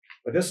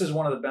But this is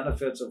one of the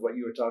benefits of what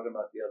you were talking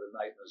about the other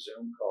night in the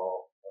Zoom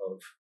call of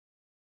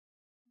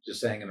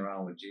just hanging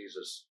around with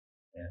Jesus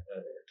and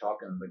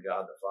talking to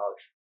God the Father.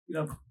 You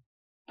know,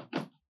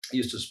 I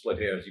used to split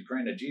hairs. You're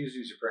praying to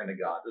Jesus, you're praying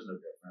to God. There's no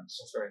difference.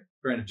 That's right.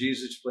 You're praying to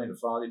Jesus, you're praying to the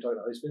Father, you're talking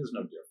to the Holy Spirit. There's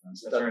no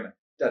difference. That's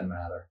Doesn't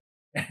matter.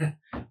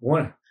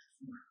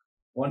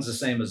 One's the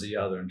same as the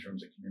other in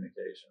terms of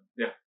communication.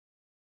 Yeah.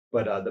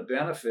 But the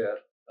benefit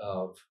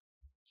of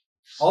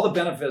all the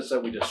benefits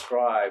that we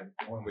describe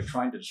when we're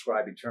trying to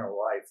describe eternal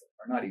life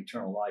are not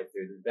eternal life.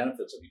 They're the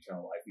benefits of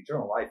eternal life.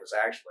 Eternal life is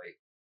actually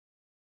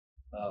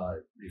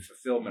the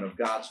fulfillment of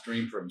God's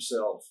dream for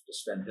himself to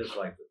spend his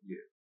life with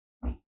you.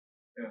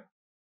 Yeah.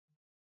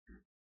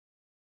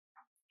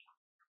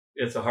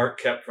 It's a heart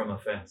kept from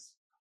offense.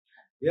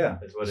 Yeah,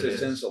 is what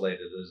it's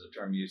insulated is a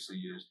term used to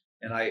use.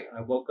 And I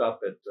woke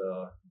up at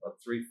about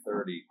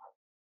 3:30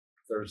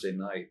 Thursday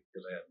night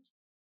because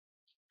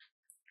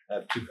I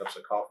had 2 cups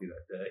of coffee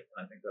that day,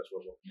 and I think that's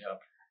what woke me up.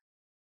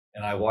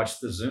 And I watched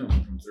the Zoom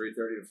from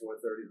 3:30 to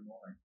 4:30 in the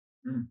morning.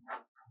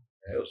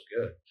 Yeah, it was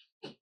good.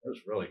 It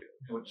was really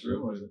good. Which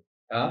room was it?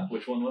 Huh?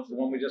 Which one was it? The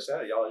one we just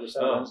had. Y'all just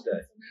had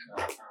Wednesday.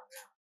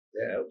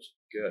 Yeah, it was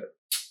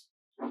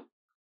good.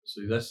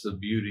 See, that's the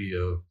beauty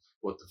of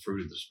what the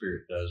fruit of the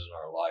Spirit does in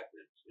our life.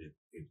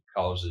 It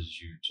causes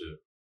you to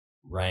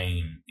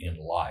reign in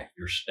life.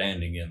 You're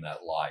standing in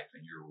that life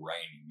and you're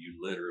reigning. You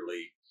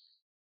literally,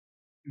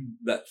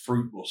 that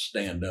fruit will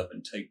stand up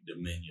and take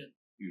dominion.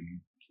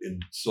 In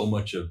so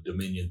much of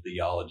dominion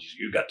theology,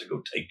 you got to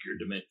go take your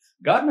dominion.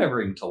 God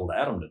never even told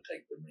Adam to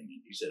take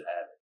dominion. He said,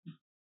 have it.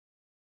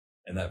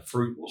 And that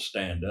fruit will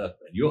stand up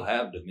and you'll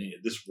have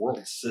dominion. This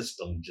world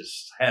system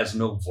just has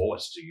no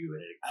voice to you.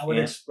 And I would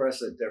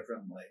express it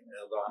differently,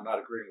 although I'm not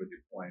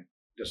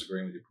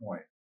disagreeing with your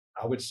point.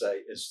 I would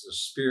say it's the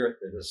Spirit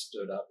that has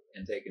stood up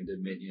and taken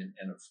dominion,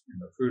 and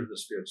the fruit of the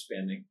Spirit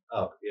standing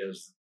up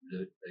is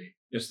the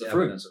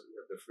evidence of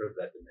the fruit of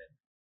that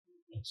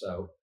dominion.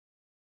 So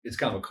it's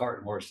kind of a cart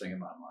and horse thing in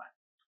my mind.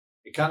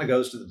 It kind of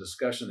goes to the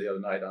discussion the other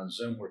night on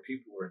Zoom where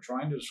people were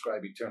trying to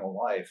describe eternal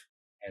life,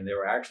 and they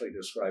were actually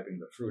describing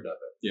the fruit of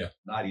it,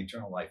 not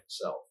eternal life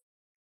itself.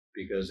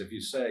 Because if you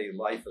say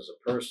life as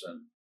a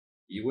person,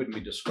 you wouldn't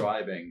be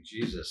describing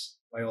Jesus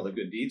by all the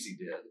good deeds he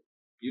did.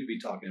 You'd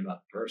be talking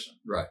about the person.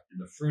 Right. And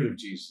the fruit of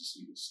Jesus,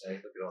 you would say,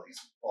 look at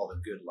all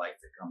the good life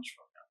that comes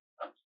from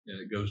him.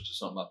 And it goes to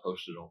something I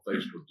posted on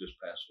Facebook this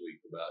past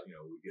week about,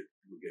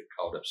 we get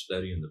caught up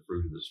studying the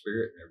fruit of the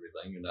Spirit and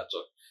everything. And that's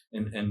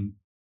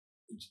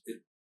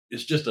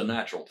it's just a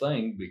natural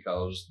thing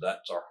because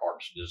that's our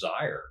heart's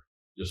desire.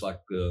 Just like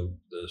the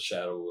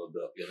shadow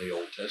in the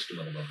Old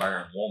Testament of a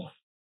barren woman.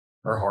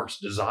 Her heart's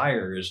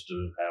desire is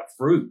to have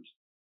fruit.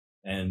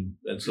 And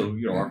so,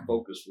 our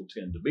focus will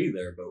tend to be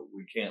there, but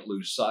we can't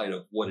lose sight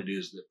of what it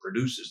is that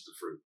produces the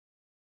fruit.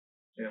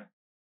 Yeah.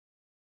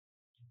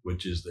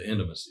 Which is the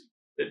intimacy.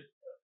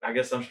 I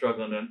guess I'm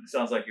struggling. It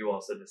sounds like you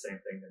all said the same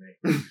thing to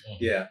me.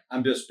 Yeah.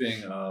 I'm just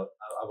being,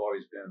 I've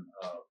always been,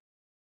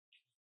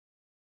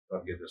 if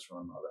I get this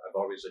wrong, I've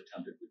always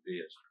attempted to be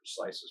as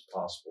precise as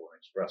possible in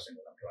expressing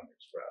what I'm trying to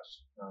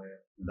express. Oh,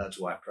 yeah. And that's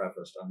why I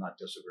prefaced, I'm not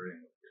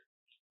disagreeing with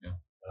you.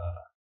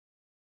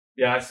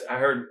 Yeah, I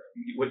heard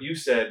what you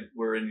said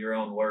were in your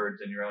own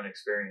words and your own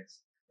experience.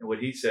 And what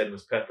he said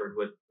was peppered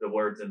with the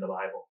words in the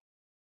Bible,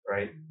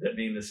 right? That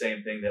mean the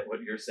same thing that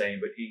what you're saying,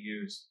 but he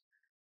used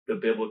the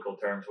biblical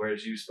terms,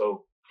 whereas you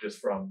spoke just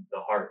from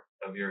the heart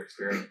of your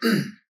experience,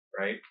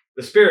 right?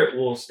 The Spirit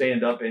will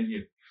stand up in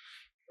you,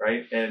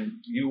 right? And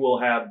you will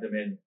have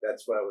dominion.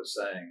 That's what I was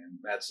saying. And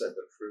Matt said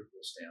the fruit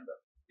will stand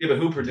up. Yeah, but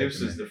who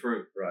produces the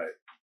fruit? Right.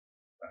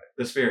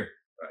 The Spirit.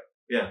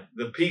 Yeah,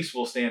 the peace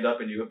will stand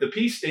up in you. If the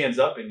peace stands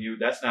up in you,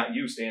 that's not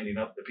you standing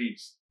up the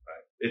peace.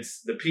 Right.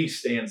 It's the peace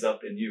stands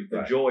up in you.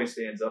 The joy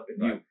stands up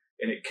in you,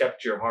 and it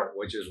kept your heart.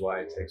 Which is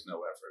why it takes no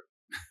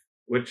effort.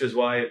 Which is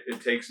why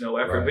it takes no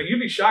effort. Right. But you'd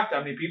be shocked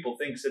how many people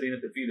think sitting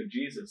at the feet of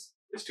Jesus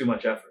is too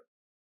much effort.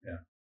 Yeah.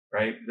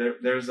 Right?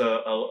 There's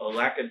a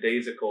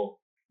lackadaisical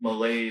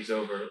malaise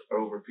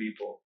over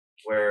people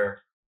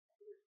where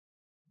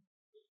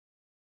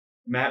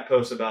Matt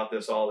posts about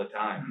this all the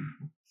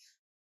time.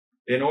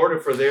 In order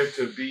for there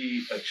to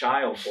be a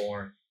child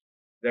born,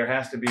 there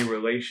has to be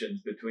relations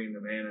between the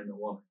man and the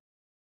woman.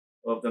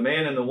 Well, if the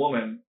man and the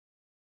woman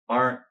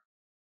aren't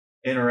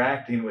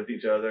interacting with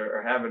each other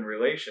or having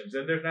relations,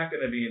 then there's not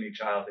going to be any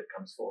child that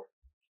comes forth,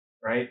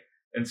 right?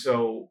 And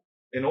so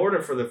in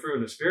order for the fruit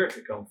of the Spirit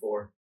to come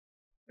forth,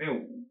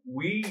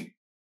 we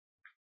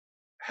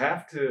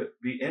have to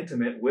be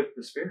intimate with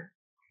the Spirit.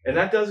 And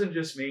that doesn't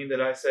just mean that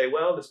I say,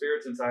 well, the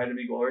Spirit's inside of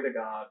me, glory to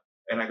God,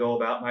 and I go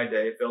about my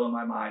day filling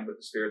my mind with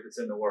the Spirit that's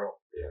in the world.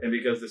 Yeah. And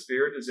because the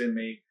Spirit is in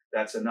me,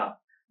 that's enough.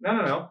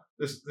 No.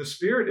 The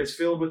Spirit is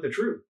filled with the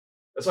truth.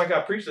 It's like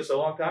I preached this a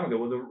long time ago.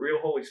 With the real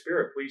Holy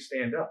Spirit, please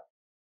stand up.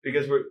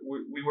 Because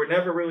we were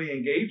never really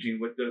engaging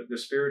with the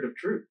Spirit of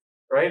truth,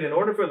 right? In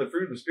order for the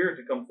fruit of the Spirit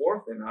to come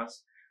forth in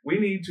us, we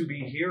need to be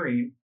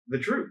hearing the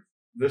truth,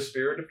 the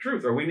Spirit of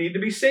truth, or we need to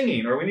be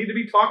singing, or we need to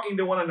be talking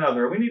to one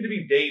another, or we need to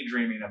be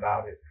daydreaming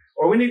about it,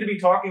 or we need to be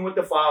talking with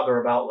the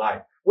Father about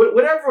life.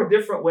 Whatever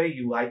different way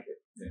you like it.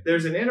 Yeah.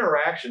 There's an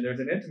interaction,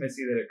 there's an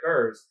intimacy that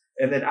occurs.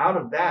 And then out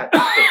of that,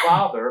 the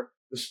Father,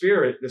 the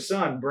Spirit, the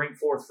Son bring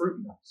forth fruit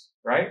in us,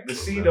 right? The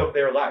seed of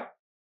their life.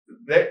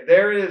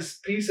 There is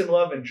peace and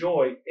love and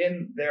joy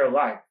in their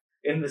life,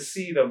 in the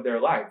seed of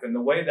their life. And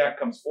the way that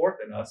comes forth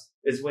in us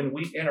is when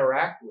we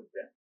interact with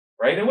them,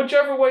 right? In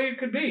whichever way it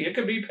could be. It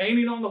could be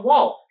painting on the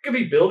wall. It could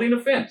be building a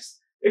fence.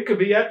 It could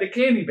be at the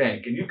candy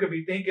bank, and you could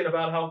be thinking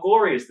about how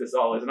glorious this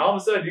all is. And all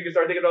of a sudden, you can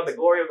start thinking about the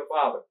glory of the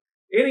Father.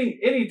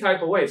 Any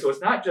type of way. So it's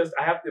not just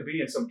I have to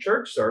be in some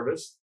church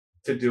service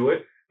to do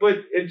it, but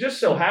it just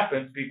so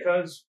happens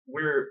because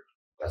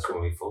That's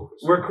when we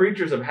focus. we're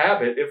creatures of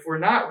habit. If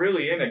we're not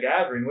really in a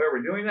gathering where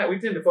we're doing that, we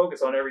tend to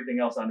focus on everything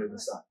else under the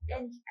sun.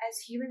 And as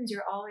humans,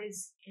 you're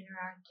always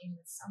interacting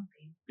with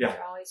something. Yeah.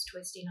 You're always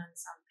twisting on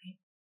something.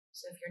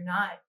 So if you're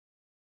not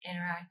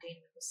interacting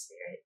with the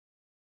Spirit,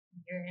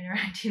 you're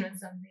interacting with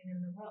something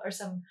in the world, or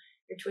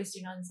you're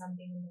twisting on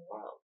something in the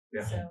world.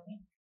 Yeah. So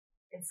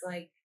it's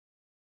like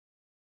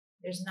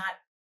there's not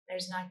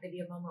going to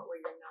be a moment where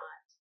you're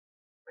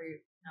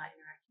not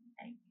interacting with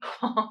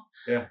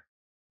anything.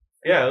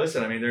 Yeah,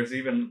 listen, I mean, there's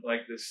even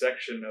like this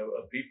section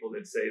of people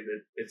that say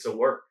that it's a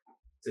work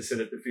to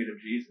sit at the feet of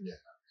Jesus. Yeah.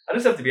 I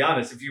just have to be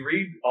honest. If you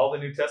read all the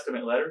New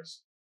Testament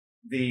letters,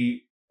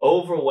 the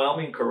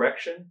overwhelming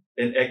correction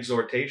and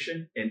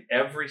exhortation in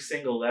every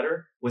single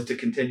letter was to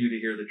continue to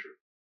hear the truth.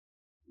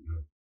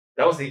 Mhm.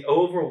 That was the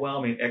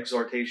overwhelming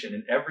exhortation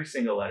in every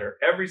single letter.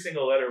 Every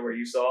single letter where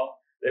you saw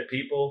that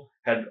people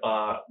had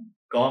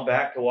gone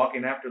back to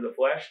walking after the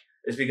flesh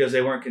is because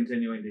they weren't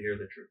continuing to hear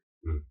the truth.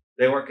 Mhm.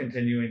 They weren't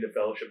continuing to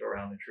fellowship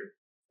around the truth.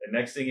 And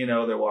next thing you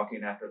know, they're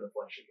walking after the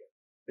flesh again.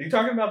 You're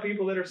talking about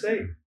people that are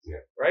saved,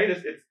 Yeah. right?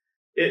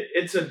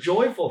 It's a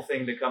joyful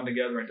thing to come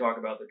together and talk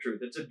about the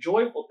truth. It's a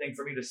joyful thing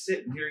for me to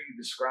sit and hear you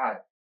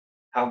describe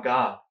how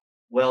God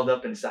welled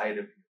up inside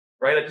of you,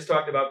 right? I just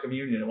talked about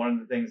communion, and one of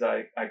the things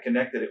I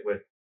connected it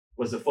with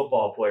was the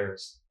football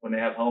players. When they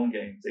have home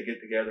games, they get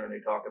together and they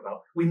talk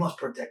about, we must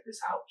protect this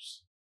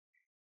house.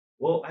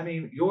 Well, I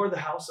mean, you're the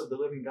house of the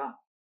living God.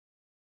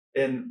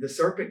 And the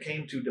serpent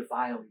came to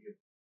defile you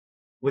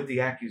with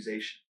the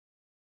accusation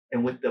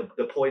and with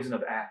the poison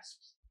of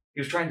asps.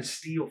 He was trying to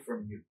steal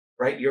from you,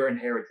 right? Your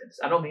inheritance.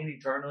 I don't mean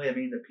eternally. I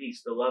mean the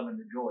peace, the love, and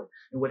the joy.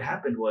 And what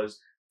happened was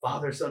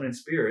Father, Son, and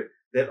Spirit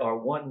that are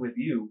one with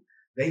you,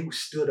 they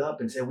stood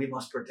up and said, we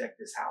must protect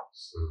this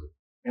house. Mhm.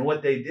 And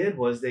what they did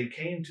was they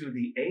came to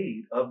the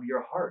aid of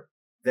your heart.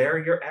 They're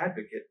your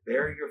advocate.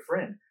 They're your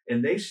friend.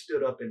 And they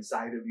stood up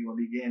inside of you and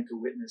began to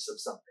witness of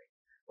something,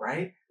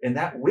 right? And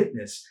that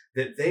witness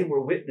that they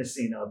were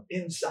witnessing of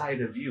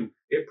inside of you,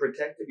 it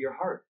protected your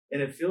heart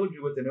and it filled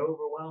you with an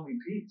overwhelming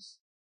peace,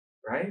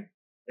 right?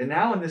 And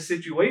now in this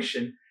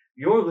situation,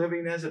 you're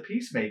living as a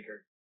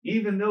peacemaker,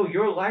 even though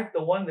you're like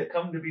the one that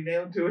come to be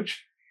nailed to a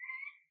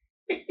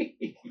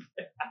tree.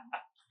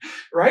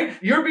 Right?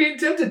 You're being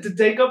tempted to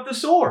take up the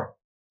sword,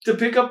 to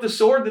pick up the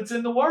sword that's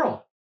in the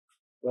world.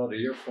 Well, to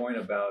your point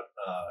about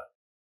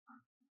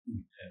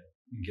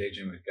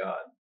engaging with God,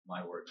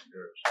 my words and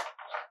yours.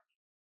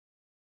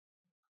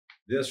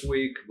 This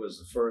week was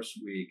the first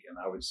week, and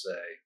I would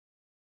say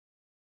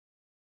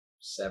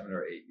 7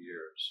 or 8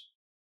 years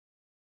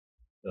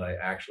that I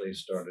actually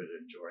started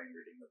enjoying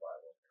reading the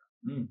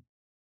Bible.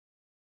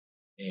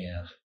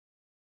 And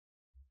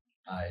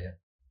I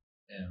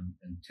am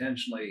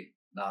intentionally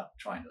not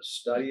trying to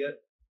study it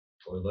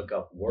or look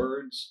up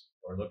words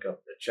or look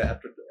up the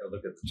chapter or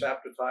look at the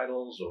chapter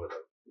titles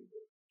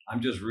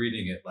I'm just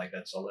reading it like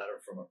that's a letter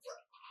from a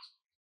friend.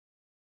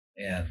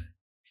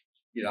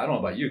 And I don't know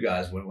about you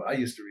guys, when I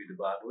used to read the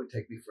Bible, it would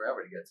take me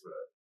forever to get through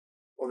it.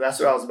 Well, that's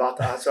what I was about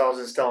to. That's what I was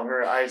just telling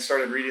her. I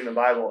started reading the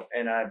Bible,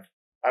 and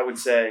I would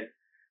say,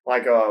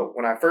 like,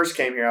 when I first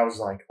came here, I was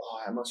like, oh,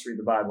 I must read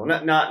the Bible.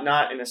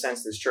 Not in a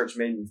sense this church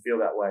made me feel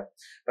that way,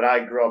 but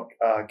I grew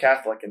up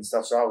Catholic and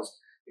stuff, so I was,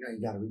 you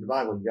got to read the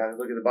Bible. You got to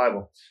look at the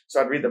Bible.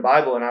 So I'd read the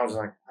Bible, and I was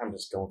like, I'm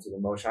just going through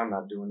the motion. I'm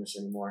not doing this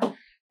anymore.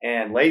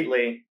 And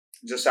lately,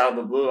 just out of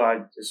the blue, I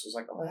just was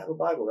like, oh, I have a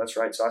Bible. That's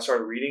right. So I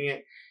started reading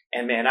it,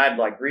 and man, I'd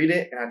like read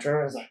it, and I turned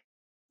around, I was like,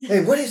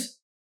 hey, what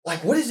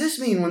does this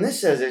mean when this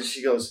says it?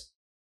 She goes,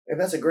 hey,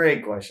 that's a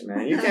great question,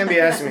 man. You can't be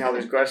asking me all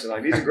these questions.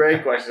 Like, these are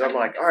great questions. I'm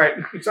like, all right.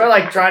 So I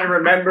like try to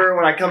remember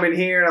when I come in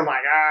here, and I'm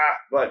like,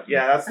 but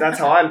yeah, that's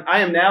how I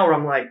am now, where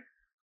I'm like,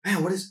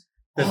 man, what is,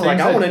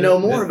 I want to know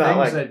more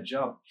about things that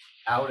jump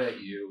out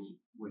at you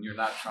when you're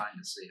not trying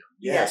to see them.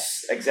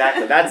 Yes,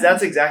 exactly.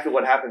 That's exactly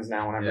what happens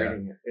now when I'm Yeah.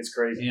 reading it. It's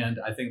crazy. And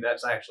I think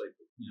that's actually,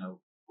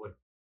 what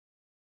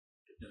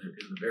in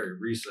the very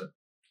recent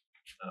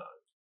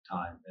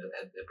time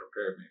it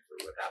prepared me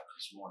for what happened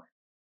this morning.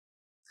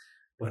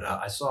 But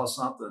I saw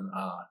something,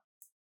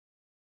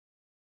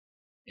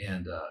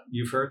 and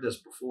you've heard this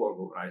before,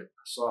 but when I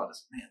saw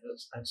this, man,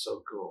 that's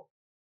so cool.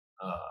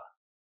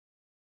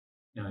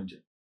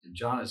 In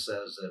John it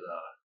says that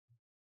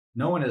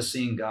no one has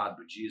seen God,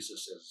 but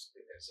Jesus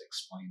has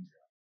explained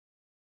him.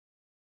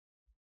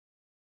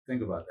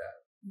 Think about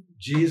that.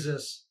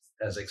 Jesus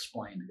has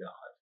explained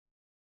God.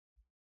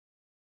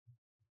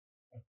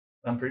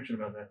 I'm preaching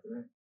about that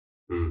today.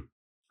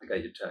 I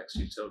got your text.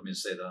 You told me to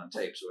say that on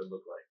tape, so it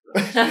looked like.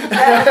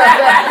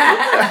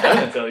 I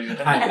didn't tell you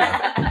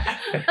that.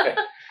 I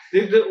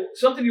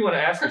Something you want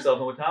to ask yourself,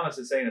 and what Thomas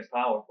is saying is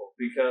powerful,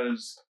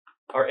 because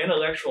our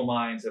intellectual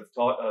minds have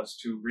taught us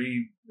to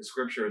read the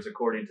scriptures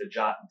according to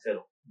jot and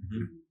tittle,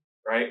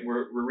 right?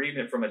 We're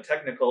reading it from a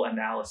technical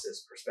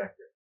analysis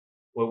perspective,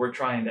 where we're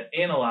trying to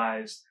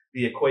analyze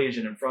the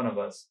equation in front of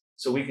us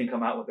so we can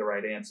come out with the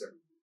right answer.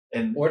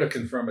 And Or to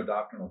confirm a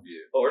doctrinal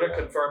view. or to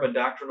confirm a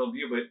doctrinal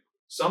view, but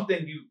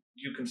something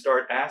you can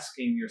start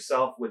asking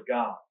yourself with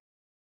God,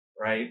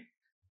 right?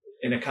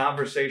 In a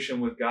conversation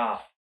with God.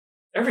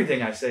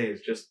 Everything I say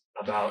is just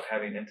about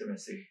having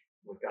intimacy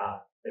with God.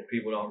 If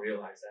people don't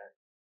realize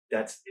that,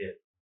 that's it.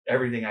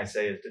 Everything I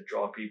say is to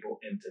draw people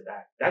into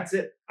that. That's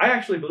it. I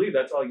actually believe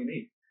that's all you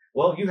need.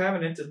 Well, you have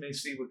an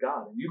intimacy with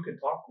God, and you can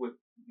talk with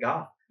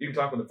God. You can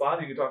talk with the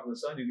Father, you can talk with the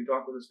Son, you can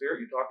talk with the Spirit,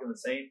 you're talking to the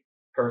same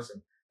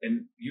person.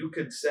 And you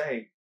could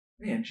say,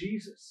 man,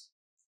 Jesus,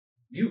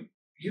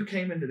 you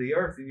came into the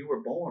earth and you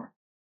were born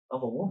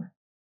of a woman.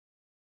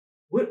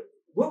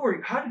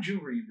 How did you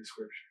read the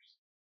scriptures?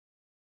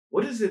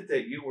 What is it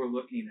that you were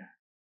looking at?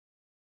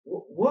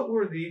 What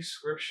were these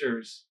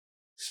scriptures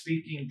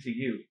speaking to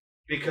you?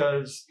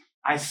 Because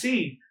I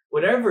see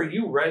whatever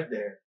you read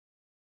there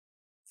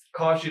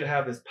caused you to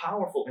have this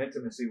powerful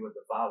intimacy with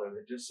the Father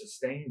that just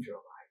sustained your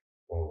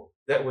life.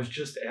 That was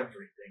just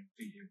everything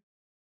to you.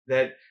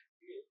 That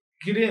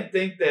you didn't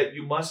think that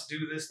you must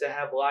do this to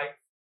have life,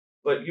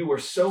 but you were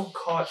so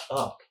caught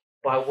up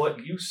by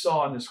what you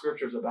saw in the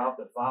scriptures about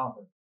the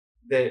Father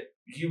that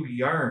you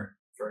yearned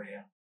for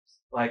him.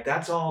 Like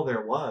that's all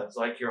there was.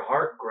 Like your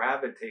heart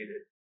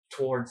gravitated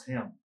towards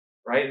him,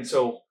 right? And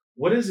so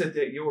what is it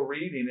that you're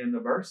reading in the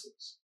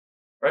verses,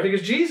 right?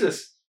 Because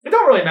Jesus, it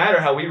don't really matter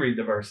how we read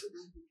the verses.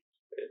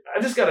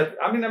 I'm just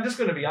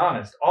going to be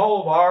honest.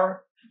 All of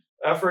our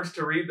efforts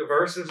to read the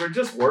verses are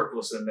just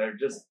worthless and they're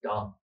just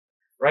dumb,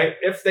 right?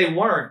 If they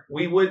weren't,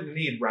 we wouldn't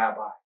need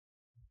rabbi,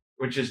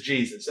 which is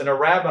Jesus. And a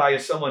rabbi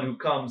is someone who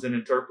comes and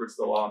interprets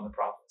the law and the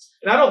prophets.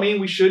 And I don't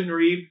mean we shouldn't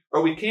read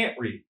or we can't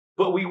read,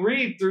 but we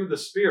read through the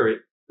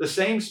Spirit, the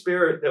same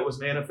Spirit that was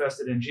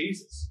manifested in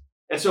Jesus.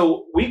 And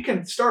so we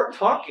can start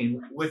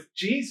talking with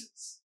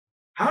Jesus.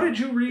 How did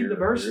you read the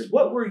verses?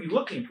 What were you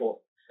looking for?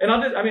 And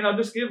I'll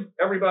just give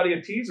everybody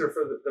a teaser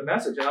for the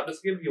message, and I'll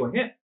just give you a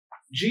hint.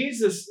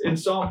 Jesus in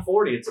Psalm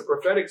 40, it's a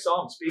prophetic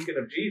psalm speaking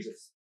of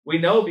Jesus. We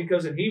know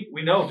because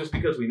we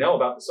know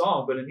about the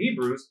psalm, but in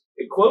Hebrews,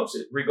 it quotes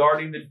it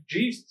regarding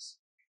Jesus.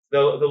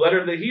 The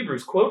letter to the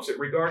Hebrews quotes it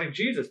regarding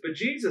Jesus. But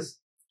Jesus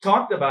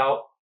talked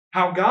about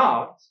how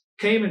God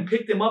came and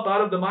picked him up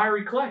out of the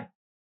miry clay.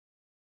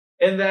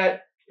 And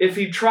that if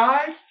he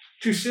tried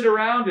to sit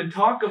around and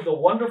talk of the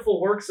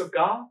wonderful works of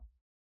God,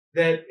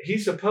 that he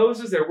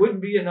supposes there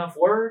wouldn't be enough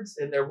words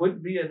and there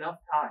wouldn't be enough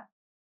time,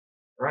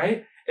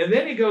 right? And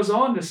then he goes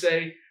on to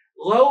say,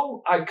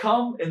 lo, I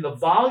come in the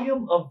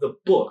volume of the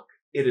book.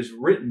 It is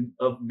written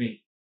of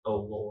me, O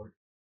Lord,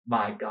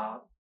 my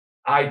God.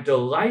 I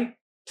delight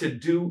to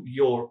do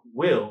your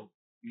will.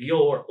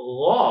 Your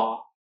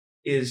law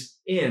is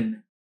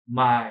in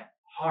my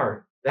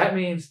heart. That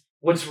means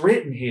what's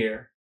written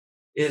here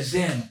is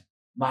in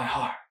my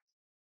heart.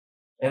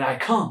 And I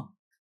come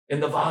in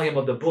the volume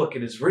of the book.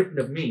 It is written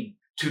of me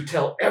to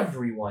tell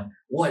everyone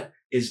what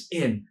is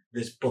in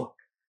this book.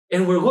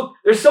 And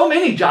there's so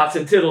many jots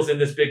and tittles in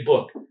this big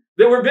book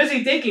that we're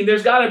busy thinking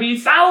there's got to be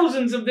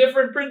thousands of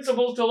different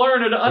principles to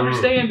learn and to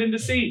understand and to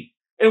see.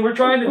 And we're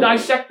trying to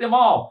dissect them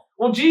all.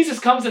 Well, Jesus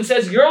comes and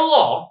says, your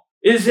law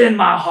is in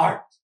my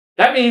heart.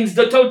 That means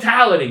the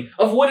totality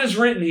of what is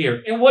written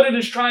here and what it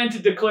is trying to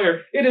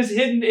declare. It is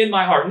hidden in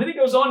my heart. And then he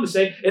goes on to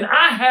say, and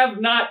I have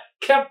not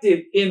kept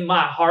it in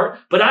my heart,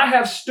 but I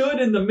have stood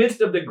in the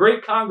midst of the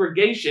great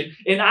congregation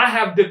and I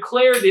have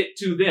declared it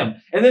to them.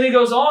 And then he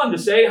goes on to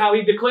say how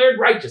he declared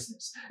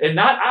righteousness, and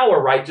not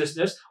our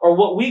righteousness or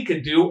what we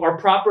could do or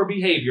proper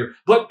behavior,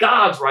 but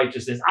God's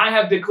righteousness. I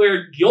have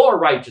declared your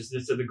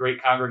righteousness to the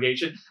great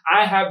congregation.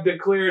 I have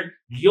declared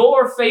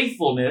your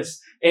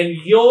faithfulness and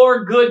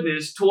your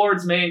goodness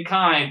towards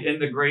mankind in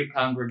the great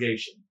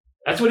congregation.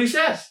 That's what he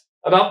says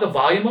about the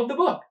volume of the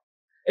book.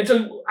 And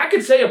so I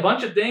could say a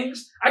bunch of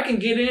things. I can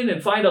get in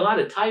and find a lot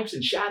of types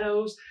and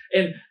shadows,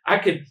 and I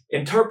could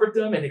interpret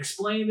them and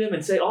explain them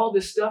and say all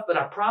this stuff. But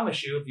I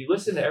promise you, if you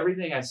listen to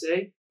everything I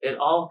say, it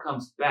all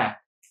comes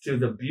back to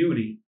the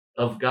beauty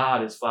of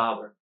God as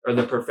Father, or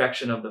the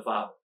perfection of the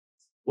Father,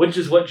 which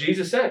is what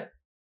Jesus said.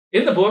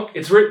 In the book,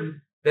 it's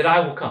written that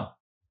I will come,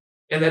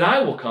 and that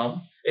I will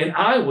come, and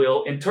I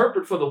will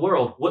interpret for the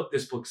world what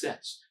this book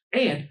says.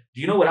 And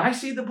do you know what I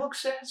see the book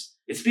says?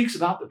 It speaks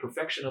about the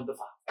perfection of the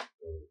Father.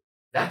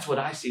 That's what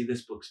I see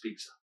this book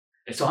speaks of.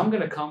 And so I'm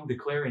going to come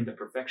declaring the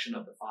perfection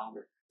of the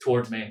Father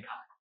towards mankind.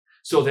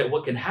 So that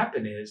what can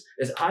happen is,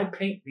 as I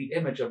paint the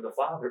image of the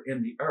Father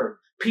in the earth,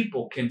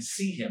 people can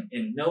see him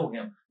and know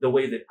him the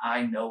way that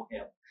I know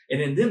him.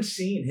 And in them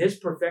seeing his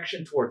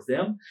perfection towards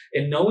them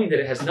and knowing that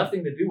it has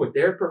nothing to do with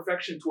their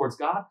perfection towards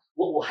God,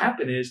 what will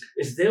happen is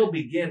they'll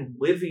begin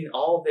living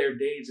all their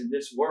days in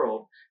this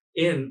world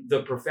in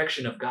the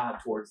perfection of God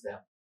towards them,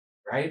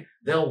 right?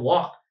 They'll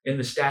walk in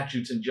the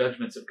statutes and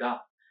judgments of God.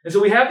 And so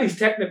we have these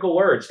technical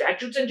words,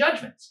 statutes and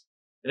judgments.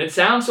 And it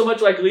sounds so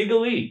much like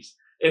legalese.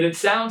 And it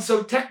sounds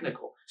so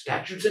technical.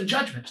 Statutes and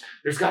judgments.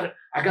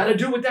 I got to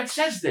do what that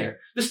says there.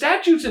 The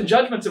statutes and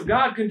judgments of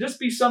God can just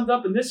be summed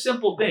up in this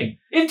simple thing.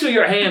 Into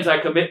your hands I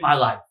commit my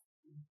life.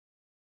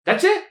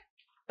 That's it.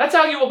 That's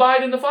how you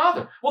abide in the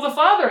Father. Well, the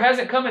Father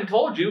hasn't come and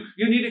told you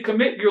need to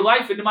commit your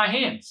life into my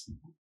hands.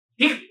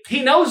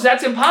 He knows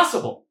that's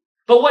impossible.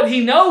 But what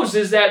he knows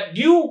is that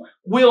you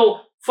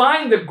will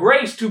find the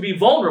grace to be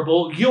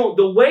vulnerable.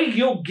 The way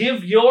you'll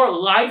give your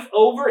life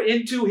over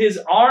into his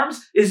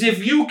arms is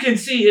if you can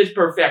see his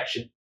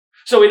perfection.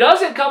 So he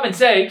doesn't come and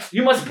say,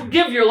 you must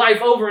give your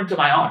life over into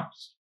my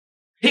arms.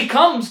 He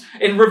comes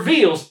and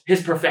reveals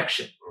his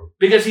perfection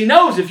because he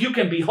knows if you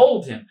can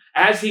behold him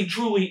as he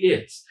truly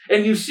is,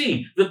 and you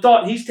see the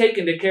thought he's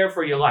taken to care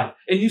for your life,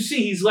 and you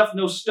see he's left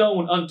no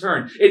stone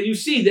unturned, and you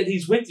see that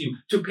he's with you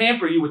to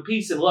pamper you with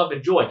peace and love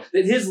and joy,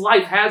 that his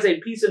life has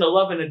a peace and a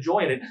love and a joy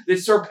in it that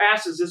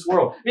surpasses this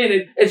world.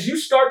 Man, as you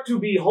start to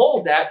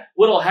behold that,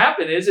 what'll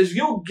happen is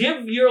you'll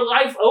give your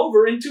life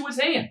over into his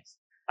hands.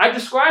 I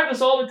describe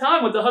this all the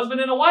time with the husband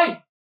and a wife,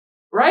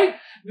 right?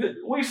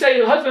 We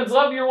say, husbands,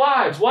 love your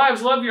wives.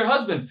 Wives, love your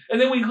husband.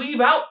 And then we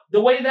leave out the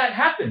way that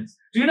happens.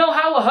 Do you know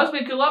how a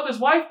husband can love his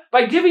wife?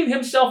 By giving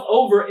himself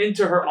over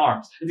into her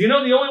arms. Do you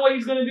know the only way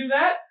he's going to do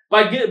that?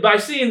 By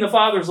seeing the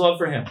Father's love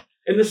for him.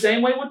 In the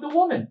same way with the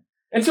woman.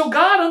 And so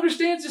God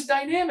understands this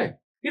dynamic.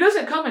 He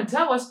doesn't come and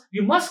tell us,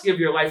 you must give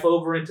your life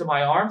over into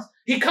my arms.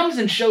 He comes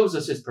and shows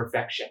us his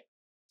perfection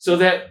so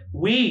that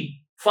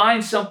we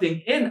find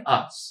something in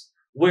us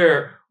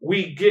where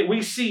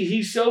we see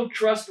he's so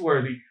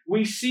trustworthy.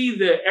 We see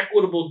the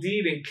equitable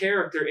deed and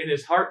character in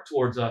his heart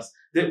towards us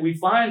that we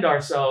find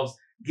ourselves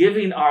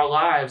giving our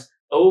lives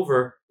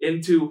over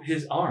into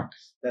his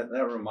arms. That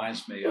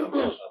reminds me of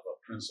a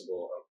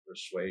principle of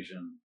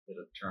persuasion that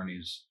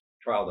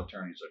trial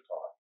attorneys are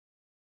taught.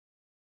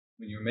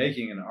 When you're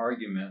making an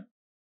argument,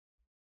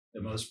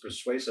 the most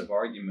persuasive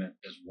argument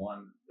is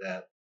one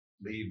that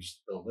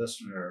leaves the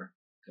listener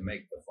to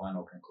make the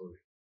final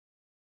conclusion.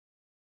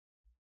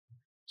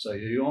 So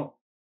you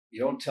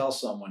don't tell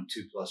someone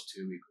 2 +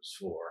 2 =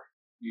 4.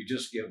 You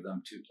just give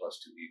them 2 +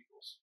 2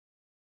 equals.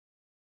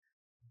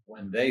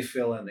 When they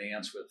fill in the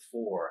answer with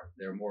 4,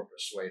 they're more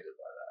persuaded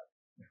by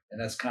that. And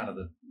that's kind of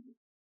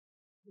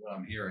what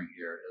I'm hearing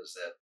here is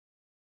that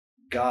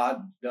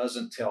God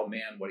doesn't tell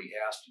man what he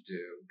has to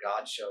do.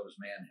 God shows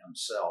man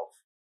himself.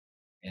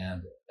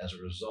 And as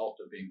a result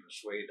of being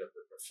persuaded of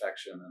the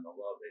perfection and the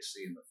love they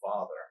see in the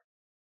Father,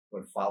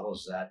 what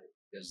follows that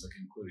is the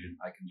conclusion,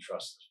 I can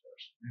trust this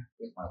person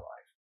with my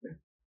life.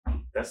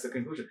 That's the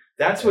conclusion.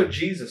 That's what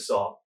Jesus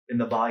saw in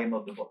the volume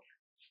of the book.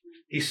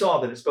 He saw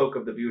that it spoke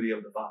of the beauty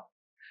of the Father.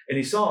 And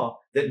he saw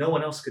that no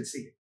one else could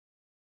see it.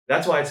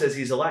 That's why it says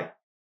he's a light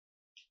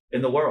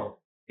in the world.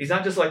 He's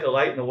not just like a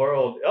light in the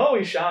world. Oh,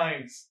 he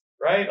shines,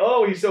 right?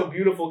 Oh, he's so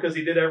beautiful because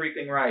he did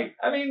everything right.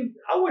 I mean,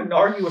 I wouldn't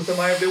argue with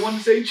somebody if they wanted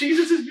to say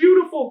Jesus is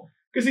beautiful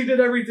because he did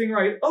everything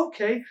right.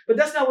 Okay, but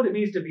that's not what it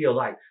means to be a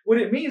light. What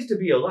it means to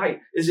be a light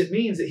is it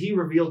means that he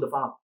revealed the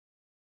Father.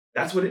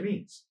 That's what it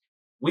means.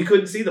 We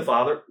couldn't see the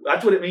Father.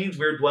 That's what it means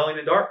we're dwelling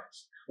in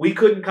darkness. We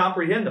couldn't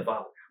comprehend the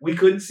Father. We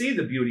couldn't see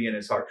the beauty in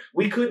his heart.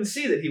 We couldn't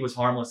see that he was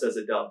harmless as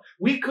a dove.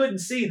 We couldn't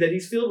see that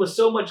he's filled with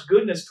so much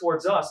goodness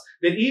towards us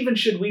that even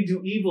should we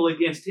do evil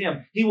against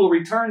him, he will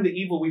return the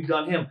evil we've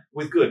done him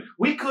with good.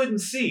 We couldn't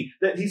see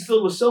that he's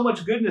filled with so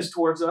much goodness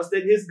towards us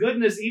that his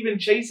goodness even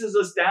chases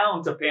us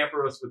down to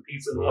pamper us with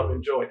peace and love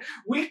and joy.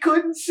 We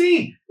couldn't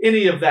see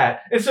any of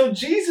that. And so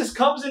Jesus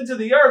comes into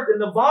the earth. In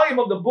the volume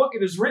of the book,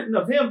 it is written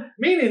of him,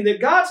 meaning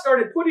that God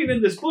started putting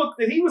in this book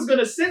that he was going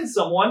to send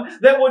someone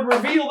that would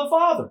reveal the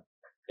Father.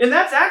 And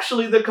that's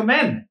actually the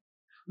commandment.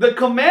 The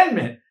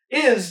commandment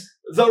is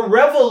the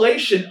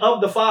revelation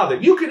of the Father.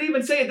 You could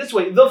even say it this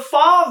way. The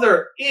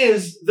Father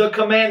is the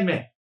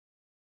commandment.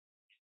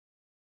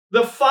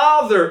 The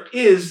Father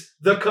is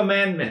the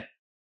commandment.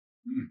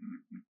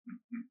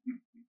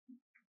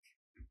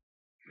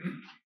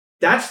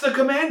 That's the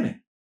commandment.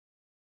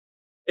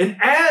 And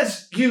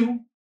as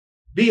you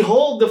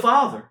behold the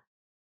Father,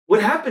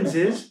 what happens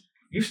is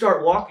you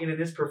start walking in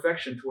his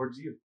perfection towards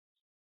you.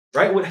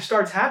 Right? What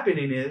starts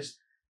happening is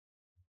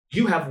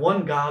you have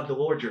one God, the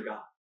Lord your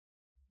God.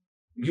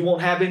 You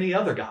won't have any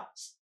other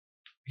gods.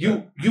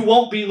 You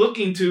won't be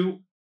looking to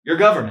your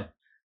government.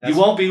 You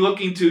won't be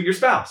looking to your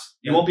spouse.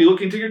 You won't be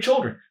looking to your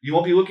children. You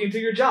won't be looking to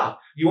your job.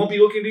 You won't be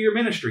looking to your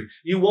ministry.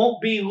 You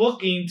won't be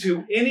looking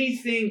to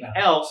anything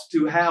else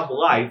to have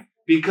life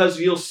because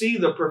you'll see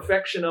the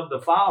perfection of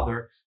the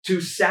Father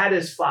to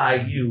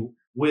satisfy you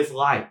with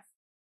life.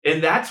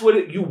 And that's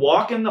what you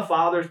walk in the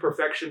Father's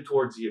perfection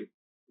towards you.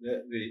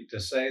 To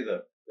say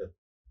that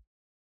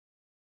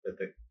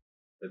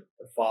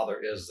the Father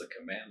is the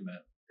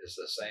commandment is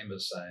the same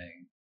as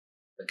saying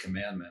The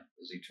commandment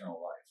is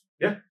eternal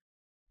life.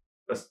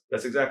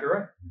 That's exactly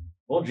right.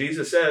 Well,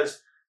 Jesus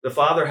says, the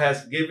Father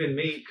has given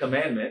me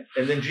commandment.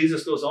 And then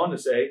Jesus goes on to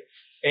say,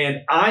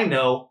 and I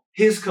know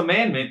his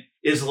commandment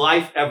is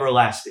life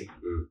everlasting.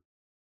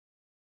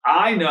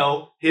 I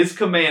know his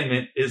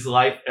commandment is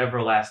life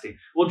everlasting.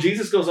 Well,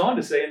 Jesus goes on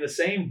to say in the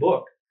same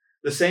book,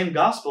 the same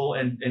gospel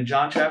in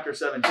John chapter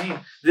 17,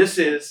 this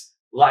is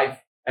life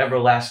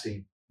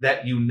everlasting,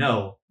 that you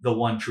know the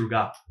one true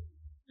God.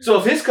 So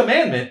if his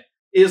commandment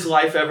is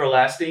life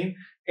everlasting,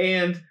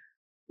 and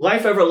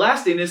life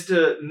everlasting is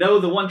to know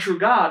the one true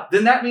God,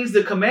 then that means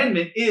the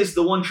commandment is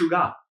the one true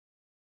God.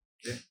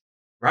 Yeah.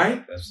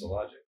 Right? That's the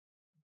logic.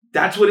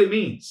 That's what it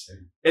means.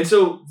 And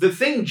so the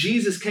thing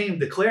Jesus came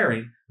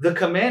declaring, the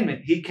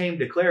commandment he came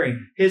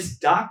declaring, his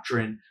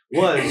doctrine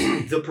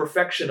was the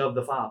perfection of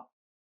the Father.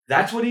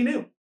 That's what he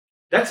knew.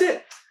 That's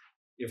it.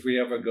 If we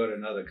ever go to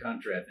another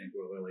country, I think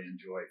we'll really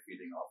enjoy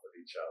feeding off of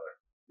each other.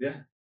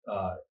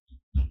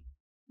 Yeah.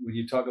 When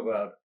you talk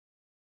about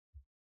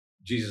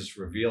Jesus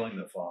revealing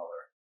the Father,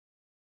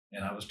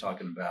 and I was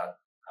talking about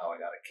how I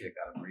got a kick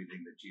out of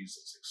reading that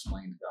Jesus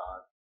explained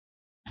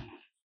God.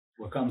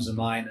 What comes to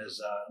mind is,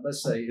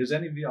 let's say, has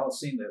any of y'all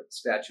seen the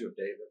statue of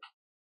David?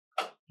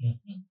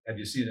 Mm-hmm. Have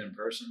you seen it in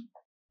person?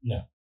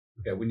 No.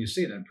 Okay, when you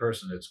see it in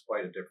person, it's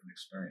quite a different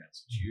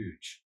experience. It's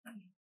huge.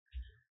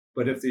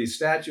 But if the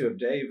statue of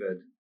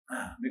David,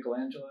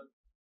 Michelangelo,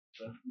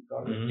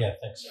 Yeah, I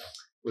think so.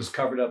 was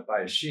covered up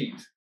by a sheet,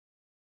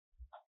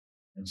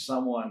 and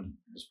someone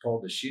has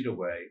pulled the sheet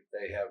away,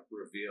 they have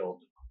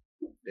revealed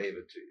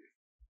David to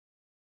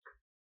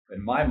you.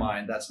 In my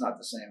mind, that's not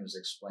the same as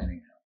explaining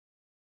him.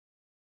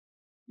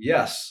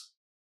 Yes,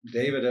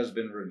 David has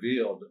been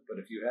revealed, but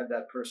if you had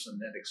that person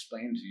then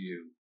explain to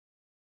you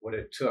what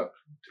it took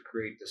to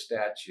create the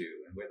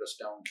statue and where the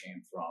stone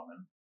came from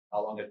and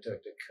how long it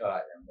took to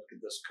cut, and look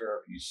at this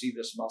curve, and you see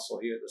this muscle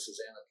here, this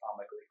is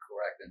anatomically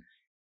correct. And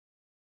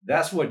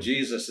that's what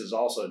Jesus is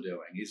also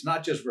doing. He's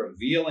not just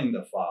revealing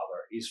the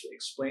Father, he's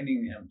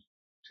explaining him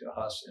to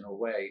us in a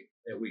way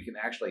that we can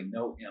actually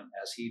know him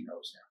as he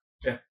knows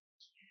him.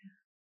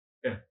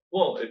 Yeah.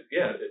 Well,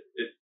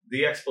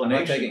 the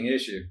explanation. I'm not taking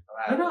issue.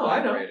 No, I know.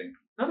 elaborating.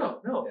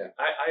 No. Yeah.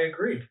 I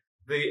agree.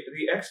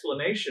 The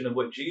explanation of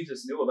what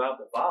Jesus knew about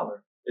the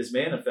Father is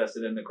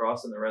manifested in the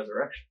cross and the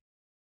resurrection,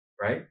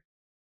 right?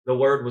 The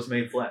Word was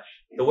made flesh.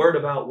 The Word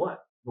about what?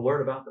 The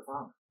Word about the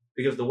Father.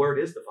 Because the Word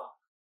is the Father.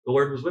 The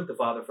Word was with the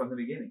Father from the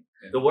beginning.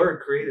 Yeah. The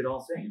Word created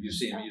all things. If you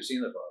see him, you've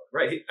seen the Father.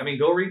 Right. I mean,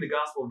 go read the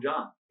Gospel of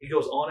John. He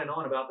goes on and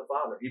on about the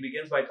Father. He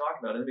begins by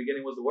talking about, in the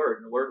beginning was the Word,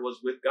 and the Word was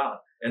with God,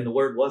 and the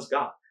Word was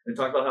God. And it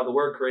talks about how the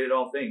Word created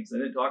all things.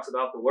 And then it talks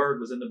about the Word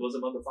was in the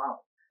bosom of the Father.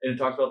 And it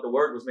talks about the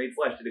Word was made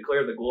flesh to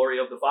declare the glory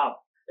of the Father.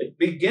 It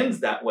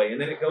begins that way.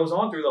 And then it goes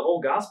on through the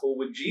whole Gospel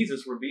with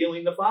Jesus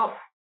revealing the Father.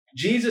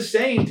 Jesus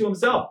saying to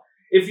himself,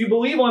 if you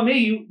believe on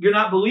me, you're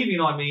not believing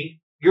on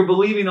me. You're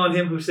believing on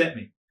him who sent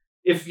me.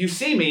 If you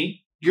see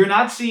me, you're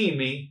not seeing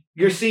me.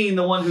 You're seeing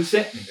the one who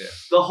sent me. Yeah.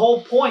 The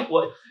whole point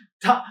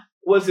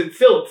was it,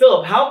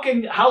 Philip,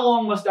 how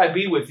long must I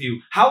be with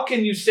you? How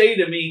can you say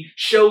to me,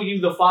 show you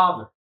the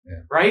Father? Yeah.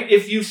 Right?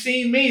 If you've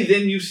seen me,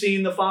 then you've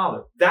seen the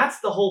Father. That's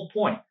the whole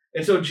point.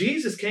 And so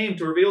Jesus came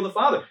to reveal the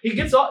Father. He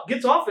gets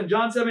off in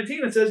John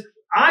 17 and says,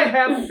 I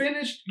have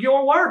finished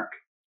your work.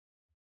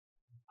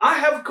 I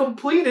have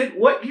completed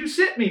what you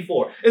sent me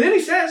for. And then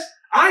he says,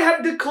 I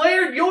have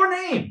declared your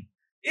name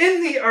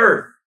in the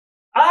earth.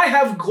 I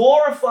have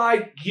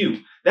glorified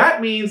you.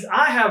 That means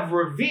I have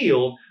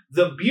revealed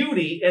the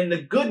beauty and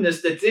the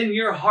goodness that's in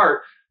your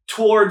heart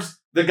towards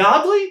the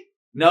godly?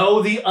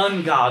 No, the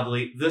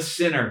ungodly, the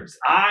sinners.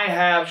 I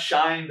have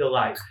shined a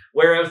light.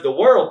 Whereas the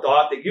world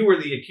thought that you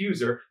were the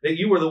accuser, that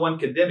you were the one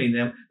condemning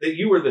them, that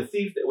you were the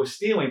thief that was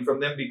stealing from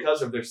them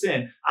because of their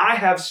sin. I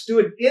have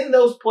stood in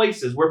those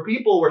places where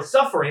people were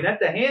suffering at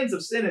the hands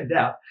of sin and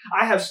death.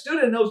 I have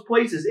stood in those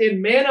places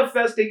in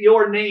manifesting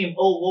your name,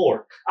 O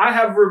Lord. I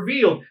have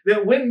revealed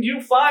that when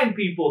you find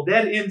people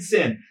dead in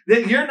sin,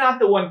 that you're not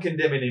the one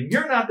condemning them.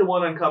 You're not the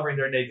one uncovering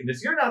their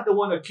nakedness. You're not the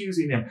one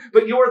accusing them,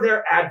 but you're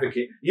their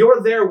advocate.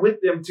 You're there with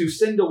them to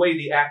send away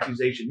the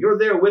accusation. You're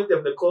there with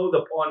them to clothe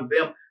upon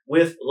them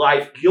with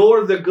life.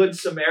 You're the good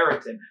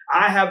Samaritan.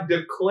 I have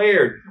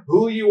declared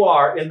who you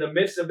are in the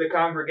midst of the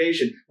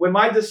congregation. When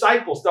my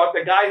disciples thought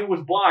the guy who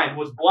was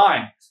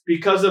blind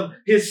because of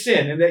his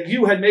sin and that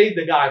you had made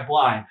the guy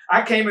blind,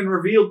 I came and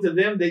revealed to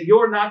them that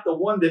you're not the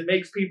one that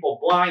makes people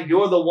blind.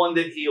 You're the one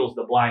that heals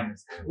the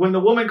blindness. When the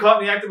woman caught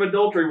in the act of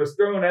adultery was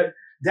thrown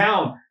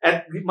down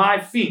at my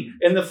feet,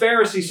 and the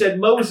Pharisee said,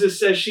 Moses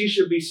says she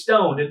should be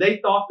stoned, and they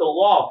thought the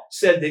law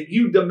said that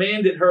you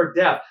demanded her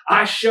death.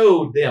 I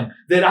showed them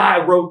that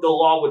I wrote the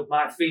law with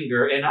my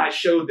finger, and I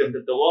showed them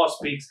that the law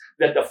speaks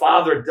that the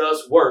Father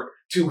does work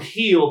to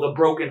heal the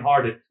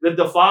brokenhearted, that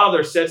the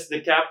Father sets the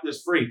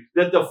captives free,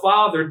 that the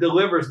Father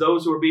delivers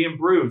those who are being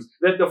bruised,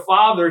 that the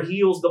Father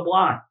heals the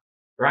blind,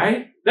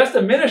 right? That's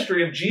the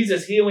ministry of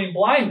Jesus healing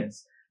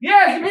blindness.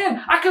 Yeah,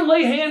 man, I can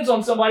lay hands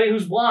on somebody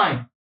who's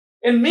blind.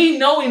 And me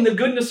knowing the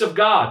goodness of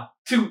God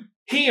to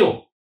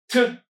heal,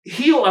 to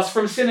heal us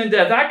from sin and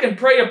death. I can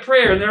pray a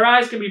prayer and their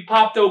eyes can be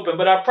popped open,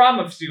 but I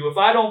promise you, if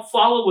I don't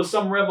follow with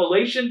some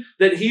revelation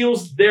that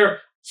heals their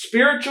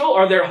spiritual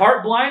or their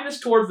heart blindness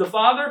towards the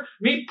Father,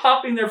 me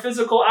popping their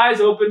physical eyes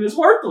open is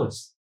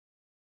worthless.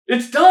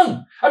 It's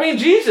done. I mean,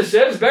 Jesus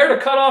said it's better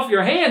to cut off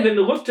your hand than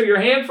to look to your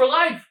hand for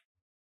life.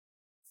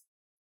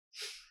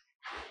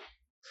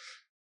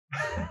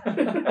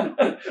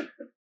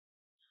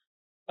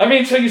 I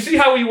mean, so you see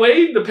how we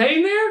weighed the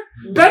pain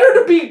there?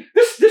 Better to be,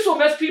 this will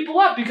mess people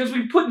up because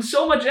we've put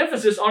so much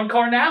emphasis on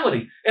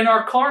carnality and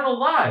our carnal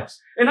lives.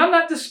 And I'm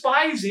not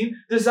despising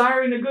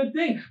desiring a good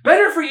thing.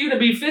 Better for you to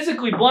be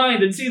physically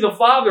blind and see the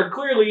Father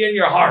clearly in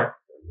your heart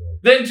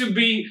than to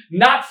be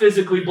not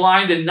physically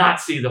blind and not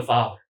see the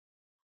Father.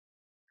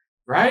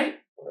 Right?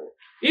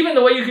 Even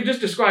the way you could just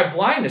describe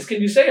blindness.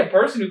 Can you say a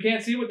person who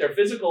can't see with their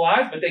physical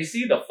eyes, but they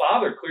see the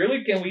Father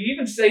clearly? Can we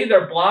even say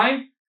they're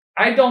blind?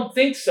 I don't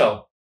think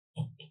so.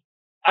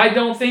 I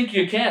don't think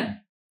you can.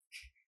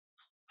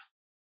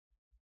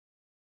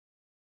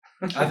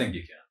 I think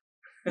you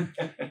can.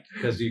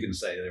 Because you can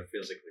say they're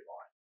physically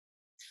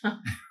blind.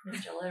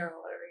 Mr. Literal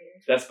over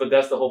here. But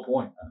that's the whole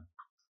point.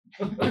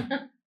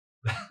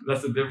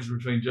 That's the difference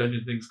between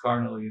judging things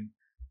carnally and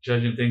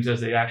judging things as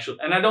they actually,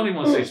 and I don't even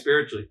want to say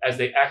spiritually, as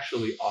they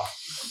actually are.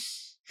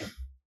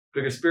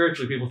 Because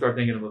spiritually, people start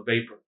thinking of a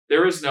vapor.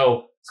 There is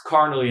no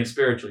carnally and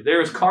spiritually.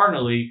 There is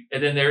carnally,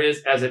 and then there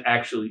is as it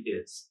actually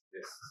is.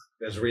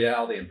 There's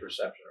reality and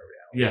perception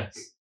of reality.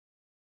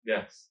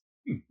 Yes.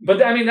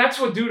 But I mean, that's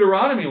what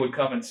Deuteronomy would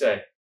come and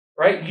say,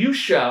 right? You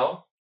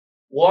shall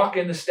walk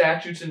in the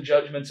statutes and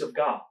judgments of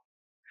God.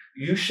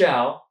 You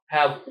shall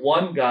have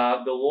one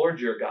God, the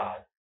Lord your God.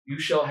 You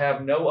shall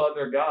have no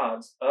other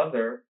gods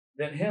other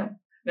than him.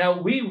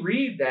 Now, we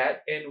read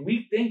that and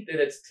we think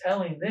that it's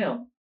telling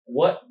them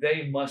what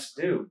they must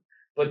do.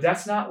 But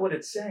that's not what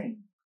it's saying.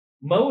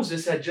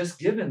 Moses had just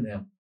given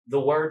them the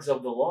words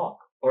of the law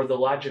or the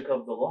logic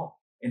of the law.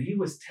 And he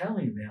was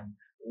telling them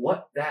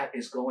what that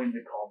is going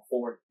to call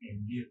forth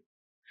in you.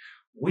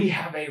 We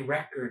have a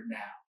record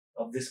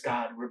now of this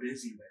God we're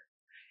busy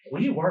with.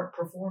 We weren't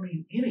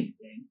performing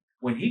anything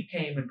when he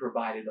came and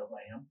provided a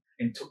lamb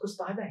and took us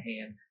by the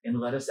hand and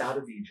led us out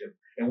of Egypt.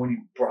 And when he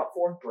brought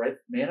forth bread,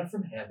 manna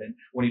from heaven,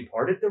 when he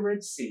parted the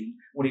Red Sea,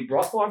 when he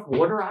brought forth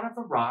water out of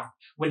a rock,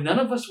 when none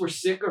of us were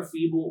sick or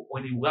feeble,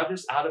 when he led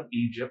us out of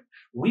Egypt,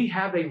 we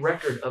have a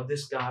record of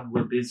this God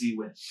we're busy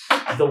with.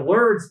 The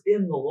words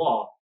in the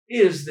law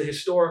is the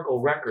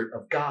historical record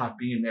of God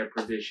being their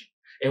provision.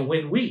 And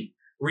when we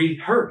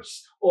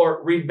rehearse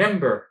or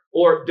remember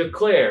or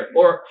declare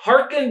or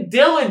hearken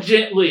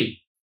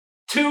diligently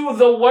to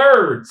the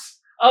words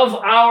of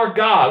our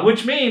God,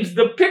 which means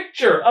the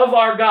picture of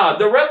our God,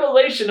 the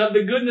revelation of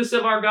the goodness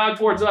of our God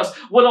towards us,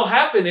 what will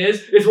happen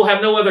is we'll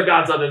have no other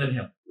gods other than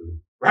him,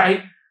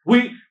 right?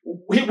 We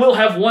will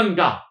have one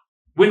God.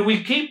 When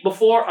we keep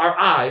before our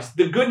eyes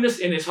the goodness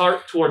in his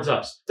heart towards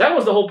us. That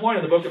was the whole point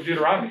of the book of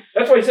Deuteronomy.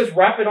 That's why he says,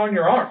 wrap it on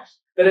your arms,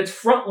 that it's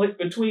frontlit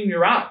between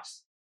your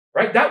eyes,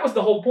 right? That was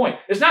the whole point.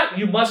 It's not,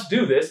 you must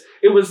do this.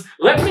 It was,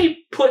 let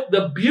me put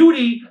the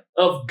beauty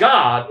of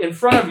God in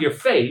front of your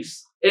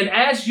face. And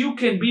as you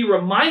can be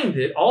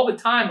reminded all the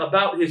time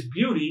about his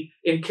beauty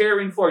in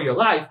caring for your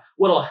life,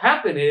 what will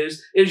happen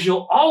is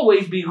you'll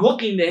always be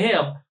looking to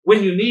him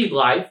when you need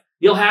life.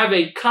 You'll have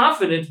a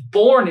confidence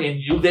born in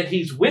you that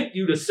he's with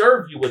you to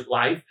serve you with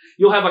life.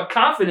 You'll have a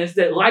confidence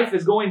that life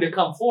is going to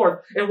come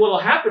forth. And what will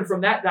happen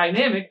from that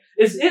dynamic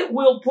is it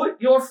will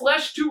put your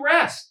flesh to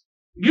rest.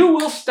 You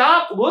will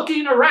stop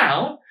looking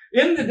around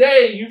in the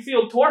day you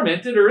feel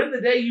tormented, or in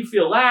the day you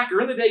feel lack,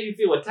 or in the day you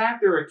feel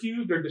attacked or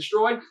accused or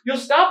destroyed. You'll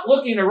stop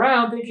looking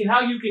around thinking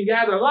how you can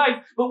gather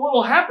life. But what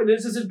will happen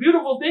is a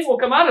beautiful thing will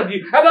come out of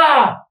you.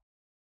 Abba!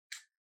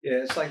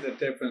 Yeah, it's like the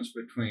difference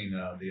between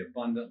the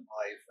abundant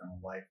life and a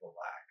life of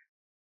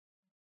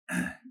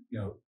lack.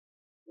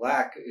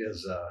 Lack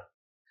is,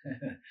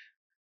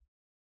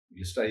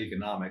 you study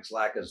economics,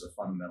 lack is a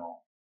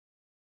fundamental,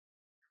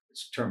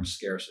 it's termed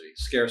scarcity.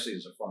 Scarcity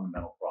is a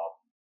fundamental problem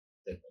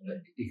that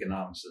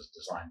economics is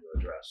designed to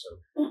address.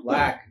 So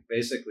lack,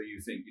 basically you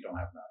think you don't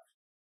have enough.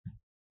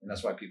 And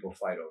that's why people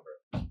fight over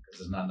it, because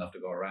there's not enough to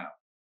go around.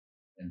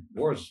 And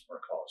wars are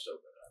caused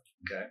over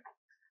that, okay?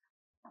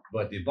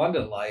 But the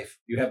abundant life,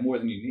 you have more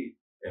than you need.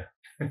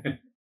 Yeah.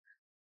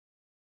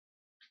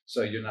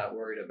 So you're not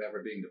worried of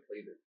ever being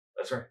depleted.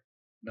 That's right.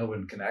 No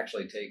one can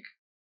actually take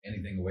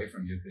anything away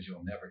from you because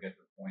you'll never get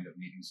to the point of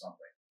needing something.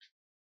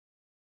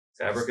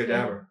 It's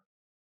abracadabra.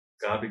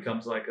 God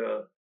becomes like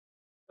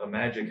a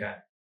magic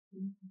hat.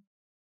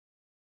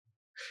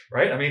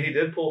 Right? I mean, he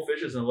did pull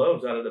fishes and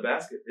loaves out of the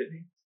basket, didn't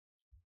he?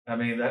 I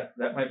mean,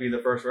 that might be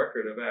the first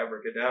record of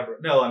abracadabra.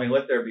 No, I mean,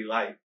 let there be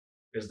light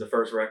is the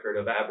first record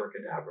of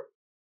abracadabra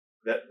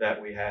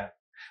that we have.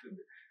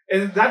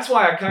 And that's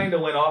why I kind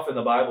of went off in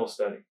the Bible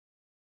study.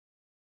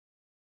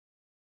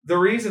 The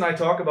reason I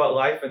talk about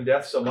life and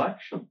death so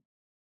much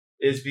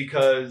is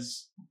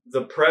because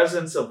the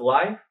presence of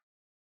life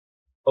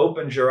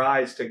opens your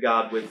eyes to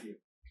God with you.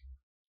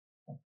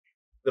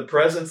 The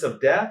presence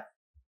of death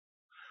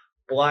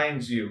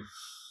blinds you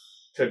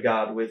to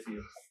God with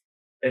you.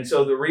 And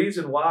so the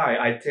reason why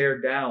I tear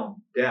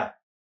down death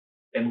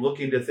and look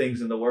into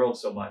things in the world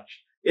so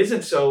much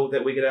isn't so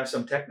that we could have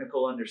some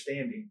technical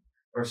understanding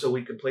or so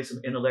we could play some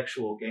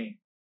intellectual game.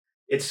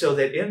 It's so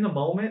that in the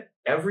moment,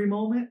 every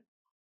moment,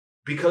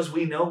 because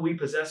we know we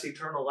possess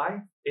eternal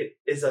life, it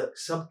is a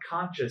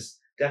subconscious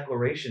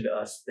declaration to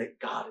us that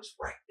God is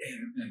right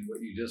there. And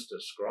what you just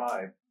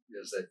described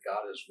is that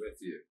God is with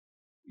you,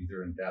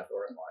 either in death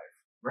or in life.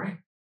 Right.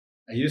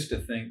 I used to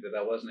think that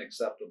I wasn't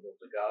acceptable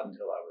to God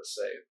until I was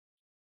saved.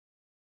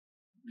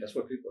 That's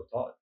what people are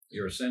taught.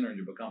 You're a sinner and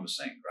you become a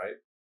saint, right?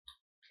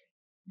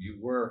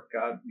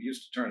 God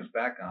used to turn his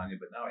back on you,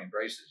 but now he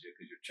embraces you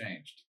because you're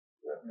changed.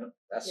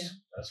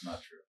 That's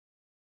not true.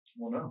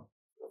 Well, no.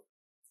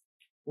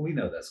 We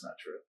know that's not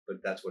true, but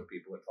that's what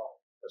people are taught.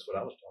 That's what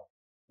I was taught.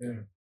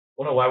 Yeah.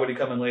 Well, no, why would he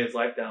come and lay his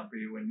life down for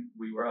you when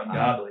we were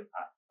ungodly?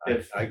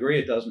 I agree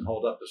it doesn't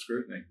hold up to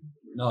scrutiny.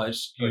 No, it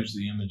skews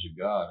the image of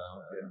God.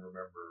 I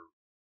remember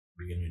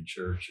being in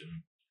church,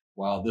 and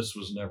while this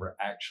was never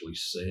actually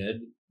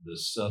said, the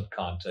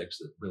subcontext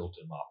that built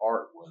in my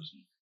heart was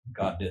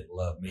God didn't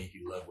love me, he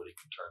loved what he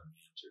could turn me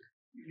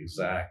into.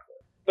 Exactly.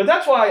 But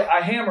that's why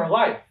I hammer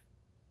life.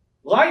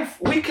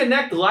 We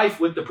connect life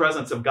with the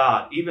presence of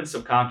God, even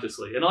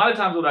subconsciously. And a lot of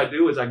times what I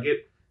do is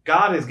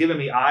God has given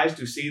me eyes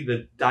to see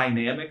the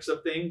dynamics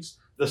of things,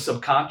 the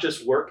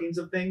subconscious workings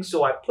of things.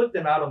 So I put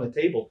them out on the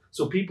table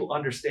so people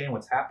understand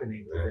what's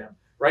happening with them.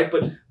 Right?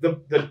 But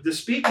the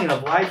speaking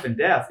of life and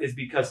death is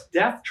because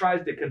death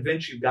tries to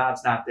convince you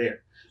God's not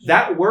there.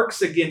 That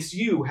works against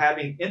you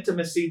having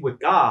intimacy with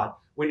God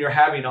when you're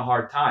having a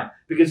hard time.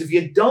 Because if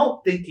you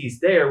don't think he's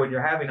there when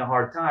you're having a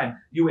hard time,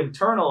 you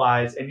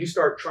internalize and you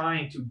start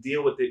trying to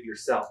deal with it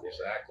yourself.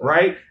 Exactly.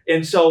 Right?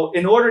 And so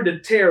in order to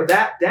tear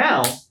that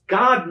down,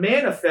 God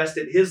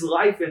manifested his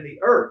life in the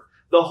earth.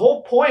 The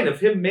whole point of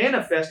him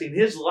manifesting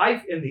his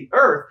life in the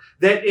earth,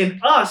 that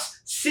in us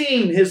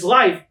seeing his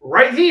life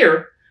right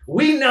here,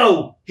 we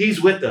know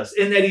he's with us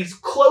and that he's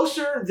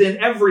closer than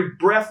every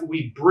breath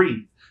we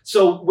breathe.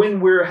 So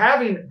when we're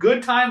having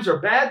good times or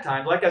bad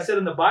times, like I said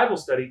in the Bible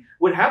study,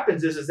 what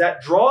happens is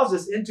that draws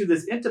us into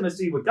this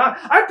intimacy with God.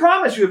 I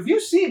promise you, if you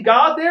see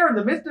God there in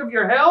the midst of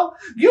your hell,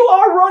 you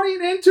are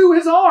running into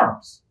his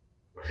arms.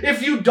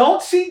 If you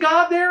don't see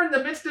God there in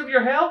the midst of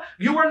your hell,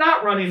 you are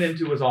not running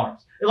into his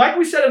arms. And like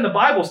we said in the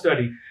Bible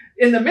study,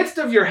 in the midst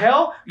of your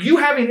hell, you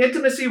having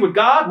intimacy with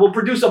God will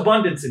produce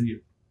abundance in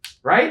you.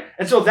 Right?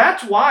 And so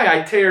that's why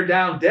I tear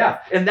down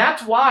death. And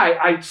that's why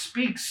I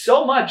speak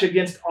so much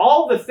against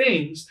all the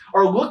things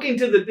or looking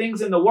to the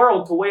things in the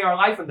world to weigh our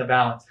life in the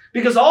balance.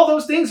 Because all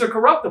those things are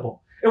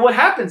corruptible. And what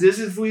happens is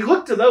if we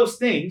look to those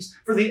things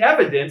for the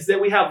evidence that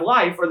we have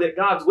life or that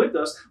God's with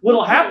us, what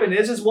will happen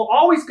is we'll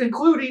always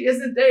conclude he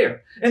isn't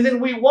there. And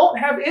then we won't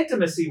have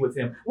intimacy with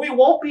him. We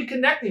won't be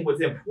connecting with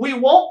him. We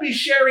won't be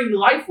sharing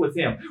life with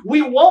him.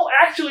 We won't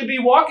actually be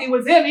walking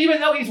with him even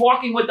though he's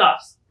walking with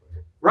us.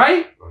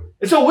 Right?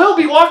 And so we'll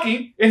be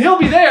walking and he'll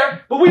be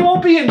there, but we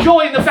won't be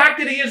enjoying the fact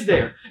that he is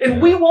there.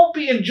 And we won't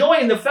be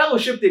enjoying the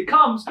fellowship that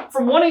comes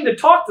from wanting to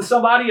talk to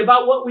somebody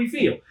about what we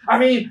feel. I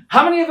mean,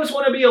 how many of us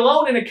want to be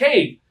alone in a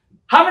cave?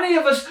 How many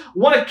of us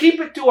want to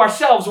keep it to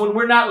ourselves when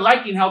we're not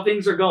liking how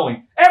things are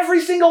going? Every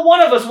single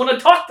one of us want to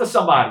talk to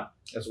somebody.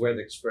 That's where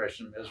the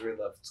expression misery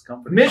loves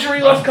company.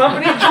 Misery loves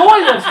company,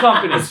 joy loves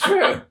company. It's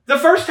true. The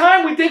first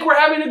time we think we're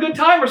having a good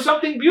time or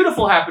something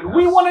beautiful happened,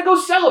 we want to go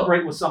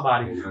celebrate with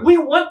somebody. We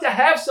want to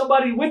have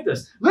somebody with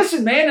us.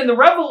 Listen, man, and the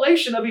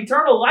revelation of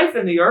eternal life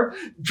in the earth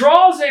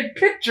draws a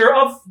picture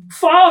of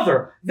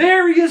Father.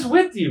 There he is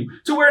with you,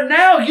 to where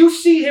now you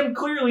see him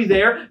clearly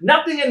there.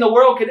 Nothing in the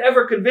world can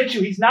ever convince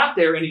you he's not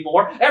there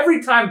anymore.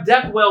 Every time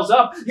death wells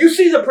up, you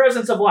see the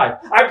presence of life.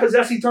 I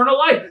possess eternal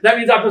life. That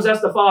means I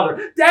possess the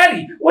Father.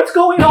 Daddy, what's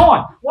going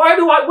on? Why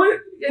do I?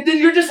 And then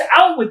you're just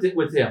out with it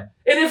with him.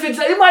 And if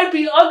it might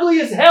be ugly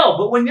as hell,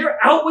 but when you're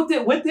out with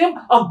it with him,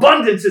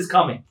 abundance is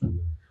coming.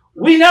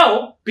 We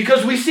know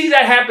because we see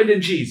that happen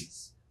in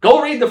Jesus.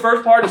 Go read the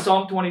first part of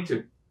Psalm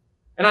 22.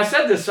 And I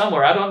said this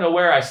somewhere. I don't know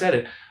where I said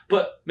it,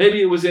 but maybe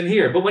it was in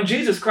here. But when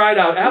Jesus cried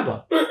out,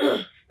 Abba,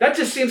 that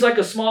just seems like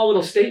a small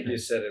little statement. You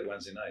said it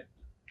Wednesday night.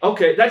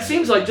 Okay, that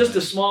seems like just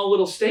a small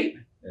little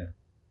statement. Yeah.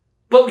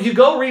 But you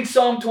go read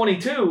Psalm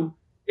 22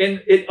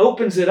 and it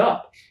opens it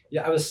up.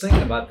 Yeah, I was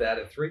thinking about that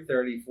at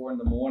 3:30, 4 in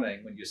the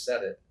morning when you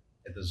said it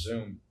at the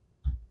Zoom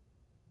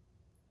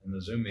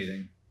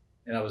meeting,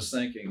 and I was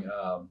thinking,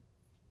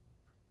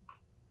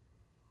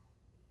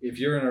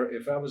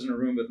 if I was in a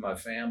room with my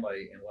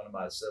family and one of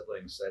my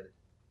siblings said,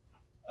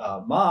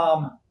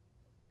 "Mom,"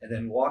 and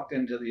then walked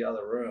into the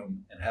other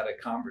room and had a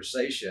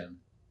conversation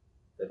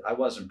that I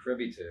wasn't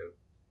privy to,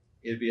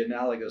 it'd be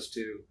analogous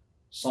to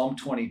Psalm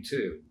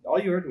 22. All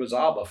you heard was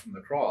Abba from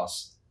the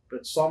cross.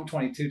 But Psalm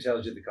 22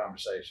 tells you the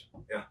conversation.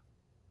 Yeah.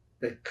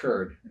 That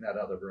occurred in that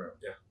other room.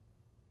 Yeah.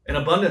 And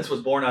abundance was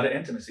born out of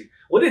intimacy.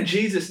 What did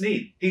Jesus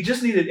need? He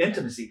just needed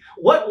intimacy.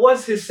 What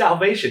was his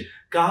salvation?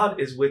 God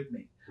is with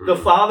me. The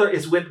Father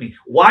is with me.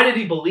 Why did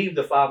he believe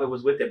the Father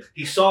was with him?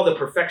 He saw the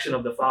perfection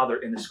of the Father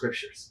in the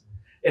scriptures.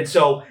 And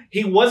so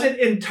he wasn't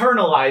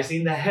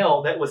internalizing the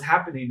hell that was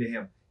happening to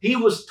him. He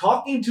was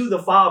talking to the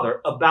Father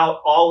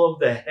about all of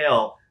the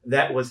hell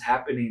that was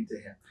happening to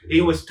him. He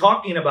was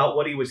talking about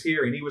what he was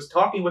hearing. He was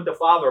talking with the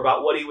Father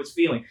about what he was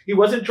feeling. He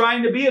wasn't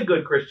trying to be a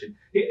good Christian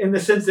in the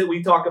sense that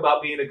we talk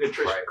about being a good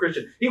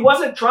Christian. He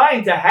wasn't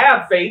trying to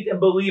have faith and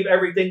believe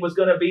everything was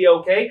going to be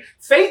okay.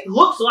 Faith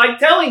looks like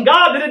telling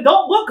God that it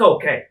don't look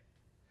okay.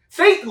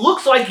 Faith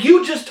looks like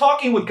you just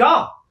talking with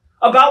God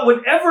about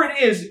whatever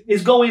it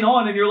is going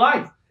on in your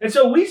life. And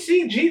so we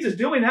see Jesus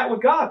doing that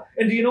with God.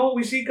 And do you know what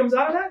we see comes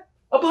out of that?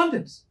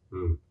 Abundance.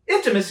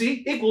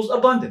 Intimacy equals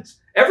abundance.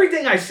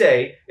 Everything I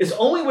say is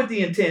only with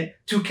the intent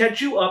to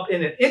catch you up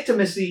in an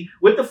intimacy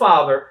with the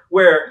Father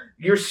where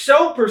you're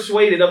so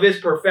persuaded of his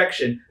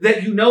perfection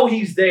that you know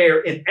he's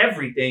there in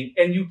everything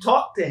and you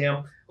talk to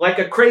him like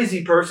a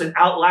crazy person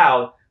out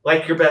loud,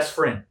 like your best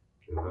friend.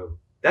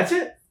 That's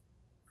it.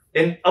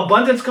 And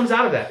abundance comes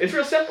out of that. It's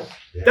real simple.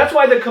 Yeah. That's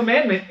why the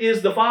commandment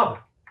is the Father.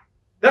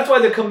 That's why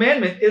the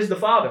commandment is the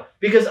Father,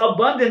 because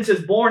abundance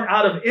is born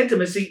out of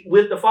intimacy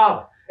with the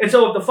Father. And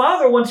so if the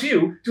Father wants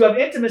you to have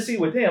intimacy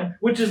with him,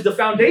 which is the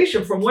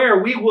foundation from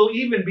where we will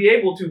even be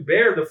able to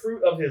bear the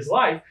fruit of his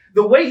life,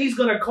 the way he's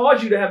going to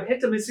cause you to have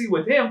intimacy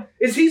with him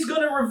is he's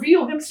going to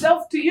reveal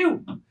himself to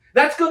you.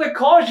 That's going to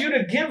cause you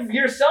to give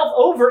yourself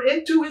over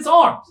into his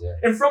arms. Yeah.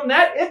 And from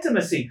that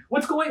intimacy,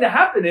 what's going to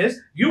happen is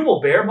you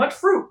will bear much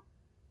fruit.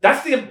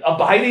 That's the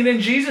abiding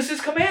in Jesus'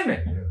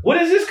 commandment. What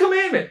is his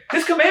commandment?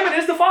 His commandment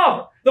is the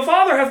Father. The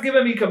Father has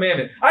given me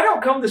commandment. I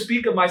don't come to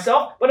speak of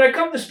myself, but I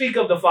come to speak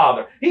of the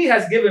Father. He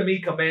has given me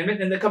commandment,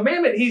 and the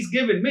commandment he's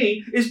given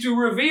me is to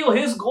reveal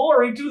his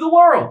glory to the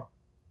world.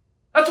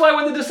 That's why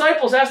when the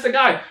disciples asked the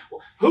guy,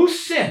 who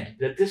sinned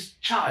that this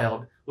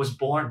child was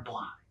born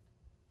blind?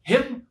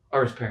 Him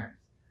or his parents?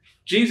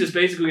 Jesus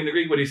basically in the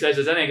Greek, what he says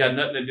is that ain't got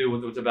nothing to do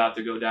with what's about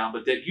to go down,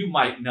 but that you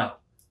might know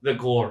the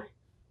glory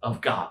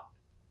of God.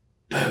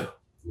 Boom.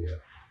 Yeah.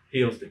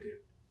 Heals the dude.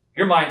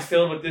 Your mind's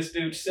filled with this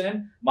dude's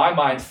sin. My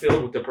mind's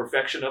filled with the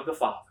perfection of the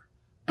Father.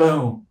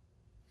 Boom.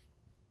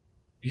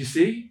 You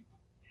see?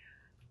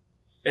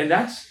 And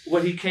that's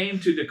what he came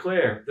to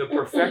declare, the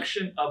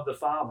perfection of the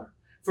Father.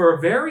 For a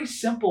very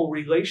simple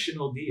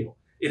relational deal.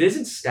 It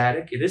isn't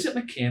static. It isn't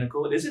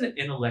mechanical. It isn't an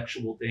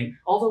intellectual thing,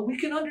 although we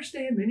can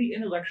understand many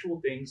intellectual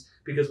things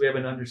because we have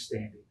an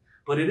understanding.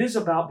 But it is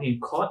about being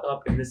caught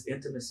up in this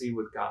intimacy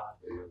with God,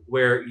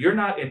 where you're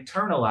not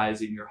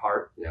internalizing your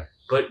heart,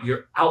 but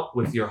you're out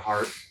with your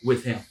heart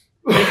with him.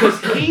 Because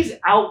he's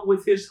out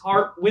with his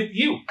heart with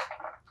you.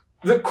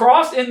 The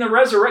cross and the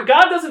resurrection,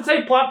 God doesn't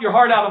say plop your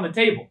heart out on the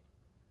table.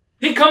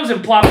 He comes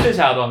and plops his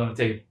out on the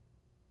table.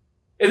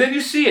 And then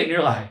you see it and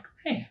you're like,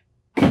 man.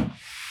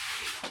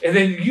 And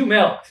then you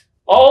melt.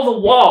 All the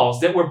walls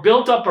that were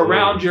built up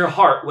around your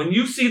heart, when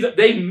you see that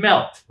they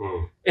melt,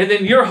 and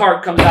then your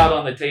heart comes out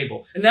on the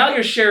table. And now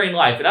you're sharing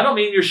life. And I don't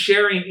mean you're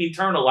sharing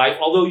eternal life,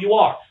 although you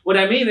are. What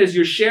I mean is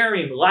you're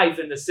sharing life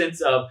in the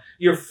sense of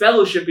you're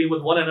fellowshipping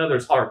with one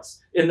another's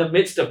hearts in the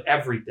midst of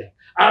everything.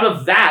 Out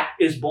of that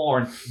is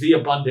born the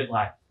abundant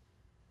life.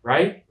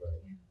 Right?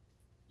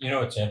 You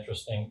know what's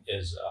interesting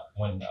is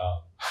when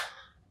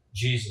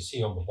Jesus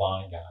healed the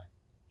blind guy,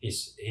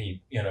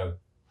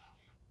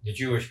 the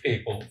Jewish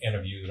people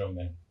interviewed him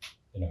and,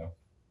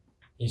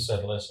 he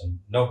said, listen,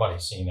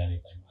 nobody's seen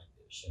anything like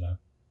this,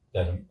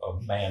 that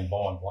a man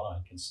born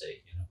blind can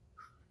see,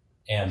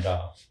 And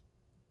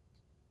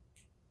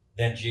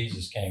then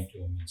Jesus came to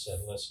him and said,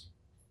 listen,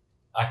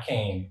 I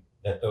came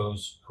that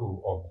those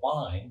who are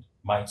blind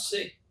might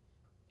see,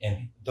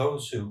 and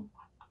those who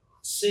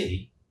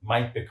see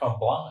might become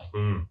blind.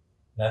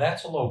 Now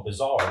that's a little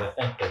bizarre to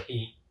think that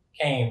he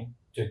came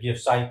to give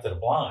sight to the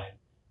blind,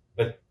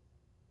 but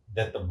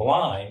that the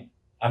blind,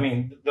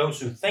 those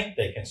who think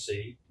they can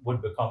see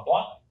would become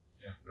blind.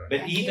 Yeah, right.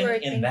 But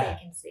even in that,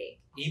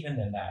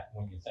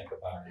 when you think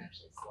about it.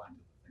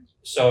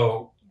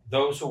 So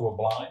those who were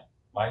blind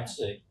might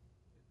see,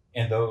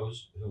 and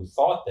those who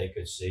thought they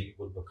could see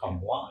would become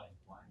blind.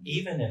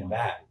 Even in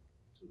that,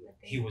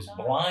 he was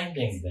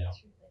blinding them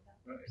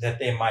that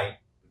they might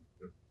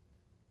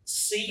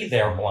see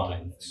their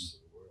blindness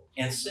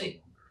and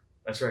see.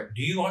 That's right.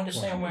 Do you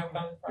understand where I'm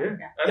coming from?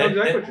 Yeah, I know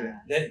exactly what you're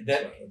saying.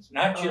 That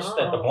not just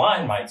that the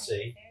blind might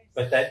see,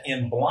 but that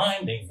in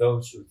blinding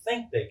those who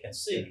think they can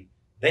see,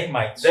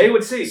 they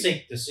would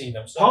seek to see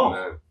themselves.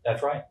 Paul.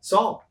 That's right.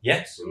 Saul.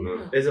 Yes.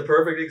 Is a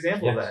perfect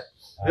example of that.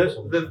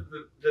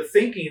 The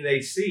thinking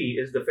they see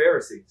is the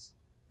Pharisees.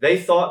 They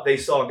thought they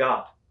saw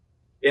God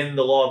in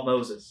the law of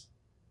Moses.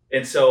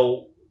 And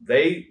so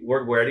they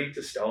were ready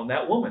to stone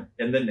that woman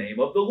in the name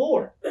of the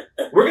Lord.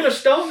 We're going to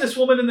stone this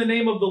woman in the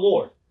name of the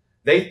Lord.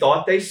 They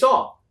thought they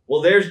saw.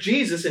 Well, there's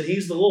Jesus and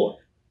he's the Lord.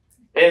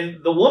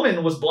 And the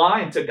woman was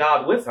blind to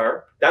God with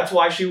her. That's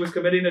why she was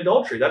committing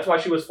adultery. That's why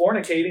she was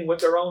fornicating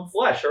with her own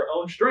flesh, her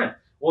own strength.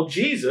 Well,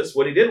 Jesus,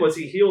 what he did was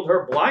he healed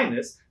her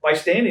blindness by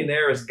standing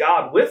there as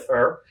God with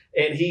her,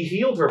 and he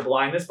healed her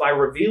blindness by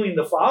revealing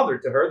the Father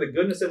to her, the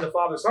goodness in the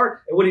Father's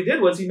heart. And what he did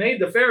was he made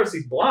the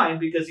Pharisees blind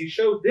because he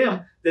showed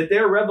them that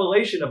their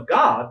revelation of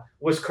God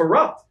was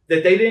corrupt,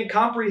 that they didn't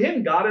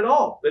comprehend God at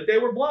all, that they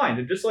were blind.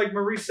 And just like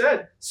Marie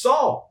said,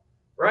 Saul,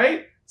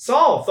 right?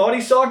 Saul thought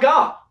he saw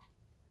God.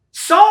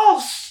 Saul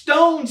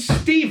stoned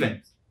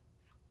Stephen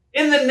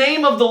in the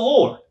name of the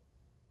Lord.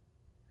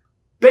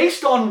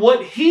 Based on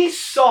what he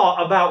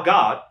saw about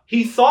God,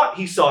 he thought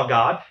he saw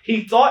God.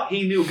 He thought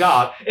he knew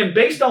God. And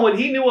based on what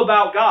he knew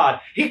about God,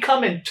 he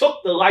come and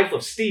took the life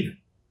of Stephen.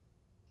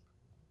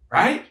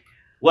 Right?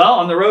 Well,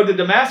 on the road to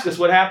Damascus,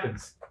 what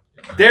happens?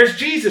 There's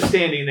Jesus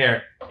standing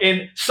there.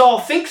 And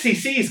Saul thinks he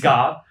sees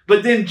God,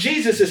 but then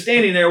Jesus is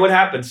standing there. What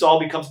happens? Saul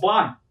becomes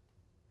blind.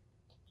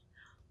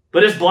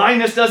 But his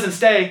blindness doesn't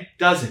stay,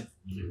 does it?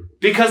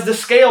 Because the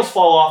scales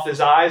fall off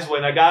his eyes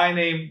when a guy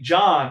named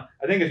John,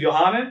 I think it's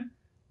Yohanan,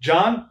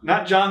 John,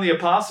 not John the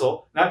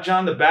Apostle, not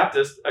John the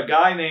Baptist, a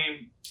guy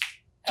named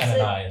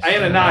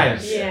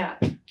Ananias. Yeah.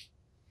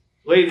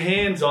 Laid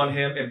hands on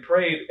him and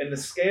prayed, and the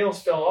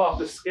scales fell off.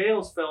 The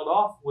scales fell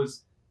off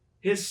was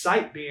his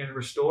sight being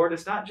restored.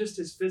 It's not just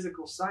his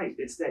physical sight.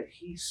 It's that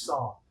he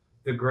saw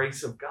the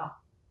grace of God,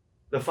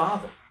 the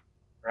Father,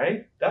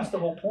 right? That's the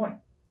whole point.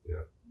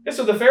 Yeah. And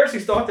so the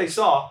Pharisees thought they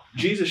saw.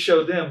 Jesus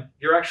showed them,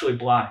 you're actually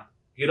blind.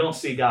 You don't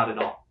see God at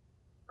all,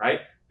 right?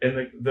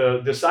 And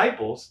the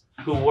disciples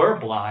who were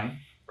blind,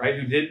 right,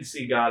 who didn't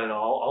see God at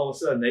all of a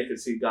sudden they could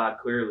see God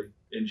clearly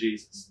in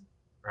Jesus,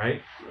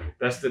 right?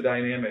 That's the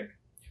dynamic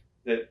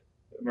that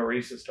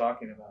Maurice is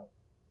talking about.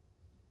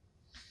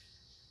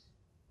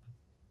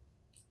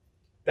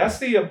 That's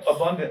the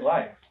abundant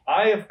life.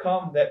 I have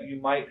come that you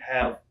might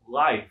have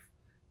life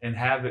and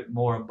have it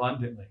more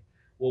abundantly.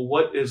 Well,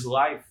 what is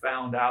life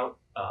found out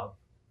of?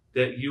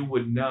 That you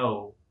would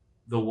know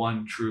the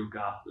one true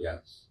God.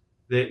 Yes.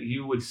 That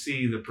you would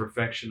see the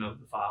perfection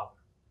of the Father.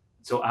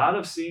 So out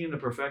of seeing the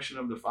perfection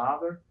of the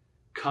Father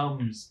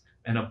comes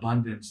an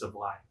abundance of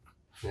life.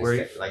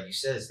 Like you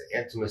said, it's the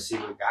intimacy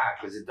with God,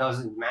 because it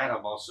doesn't matter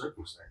about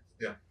circumstances.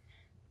 Yeah.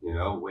 You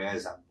know,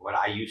 whereas what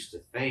I used to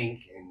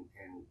think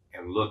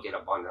and look at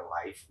abundant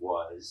life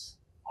was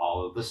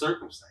all of the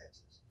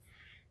circumstances.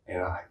 And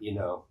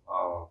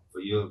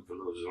for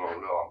those who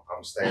don't know,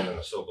 I'm staying in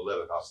a sober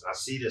living house, and I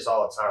see this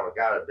all the time. And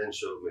God has been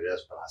showing me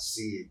this, but I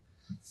see it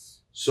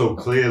so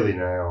clearly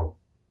now.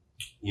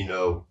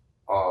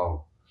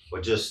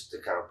 But just to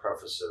kind of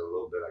preface it a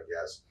little bit, I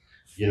guess,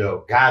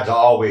 God's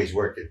always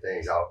working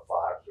things out for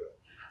our good.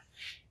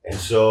 And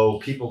so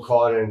people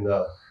caught in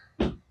the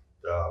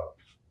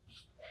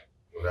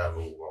whatever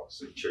we want to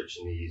say,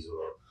 churchanese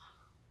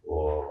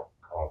or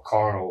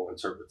carnal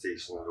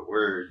interpretation of the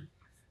word,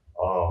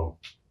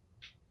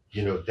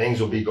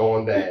 things will be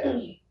going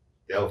bad.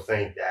 They'll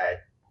think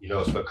that,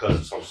 it's because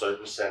of some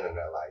certain sin in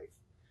their life.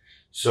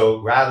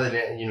 So rather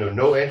than,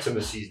 no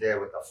intimacy is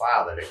there with the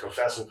Father, they're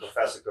confessing,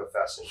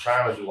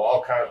 trying to do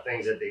all kinds of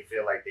things that they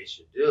feel like they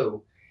should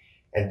do.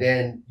 And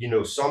then,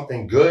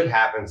 something good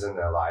happens in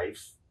their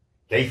life.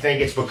 They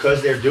think it's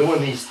because they're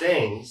doing these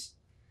things.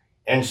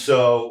 And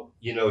so,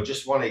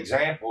 just one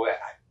example,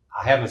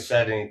 I haven't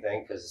said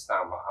anything because it's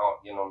not I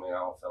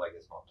don't feel like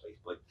it's my place,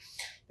 but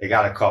they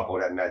got a couple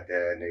that met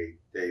there and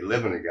they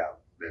living together.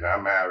 They're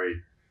not married.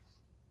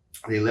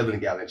 They living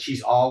together. And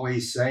she's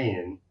always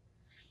saying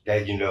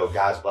that,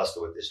 God's blessed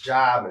her with this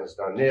job and has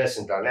done this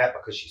and done that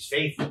because she's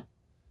faithful.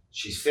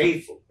 She's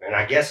faithful. And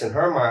I guess in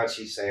her mind,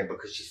 she's saying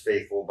because she's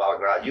faithful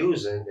about not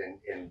using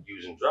and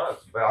using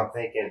drugs. But I'm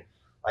thinking,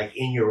 like,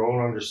 in your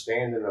own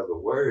understanding of the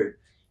word,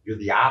 you're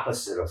the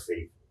opposite of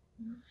faithful.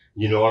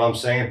 You know what I'm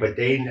saying? But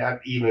they not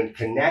even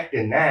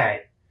connecting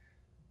that.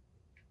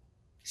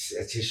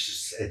 It's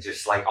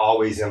just like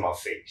always in my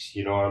face.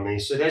 You know what I mean?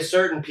 So there's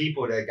certain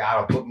people that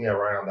God will put me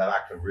around that I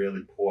can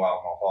really pour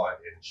out my heart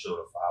and show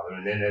the Father.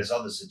 And then there's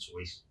other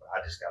situations where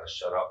I just got to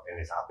shut up.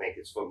 And I think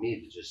it's for me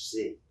to just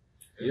see.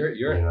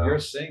 You're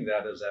seeing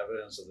that as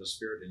evidence of the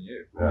Spirit in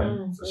you.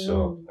 Yeah, for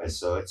sure. And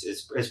so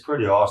it's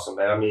pretty awesome,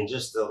 man. I mean,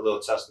 just a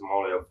little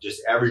testimony of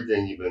just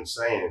everything you've been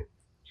saying.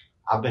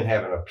 I've been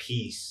having a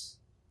peace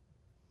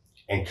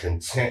and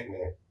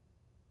contentment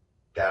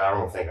that I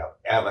don't think I've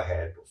ever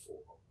had before.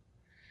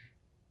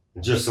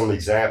 Just some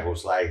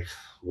examples, like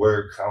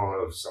work. I don't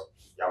know if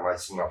y'all might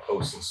see my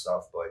posts and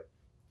stuff, but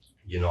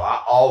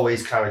I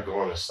always kind of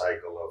go in a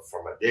cycle of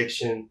from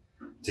addiction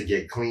to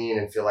get clean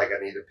and feel like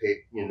I need to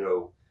pick,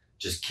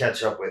 just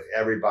catch up with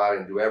everybody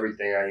and do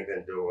everything I ain't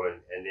been doing,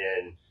 and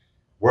then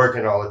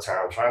working all the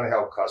time, trying to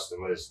help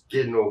customers,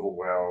 getting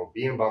overwhelmed,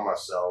 being by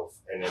myself,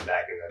 and then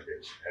back in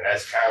addiction. And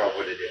that's kind of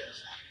what it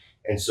is.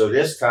 And so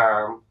this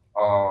time,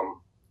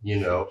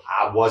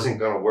 I wasn't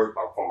going to work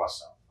for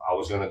myself. I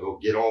was going to go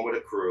get on with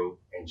a crew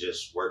and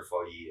just work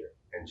for a year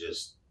and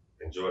just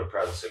enjoy the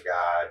presence of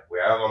God,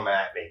 wherever I'm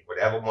at, make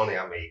whatever money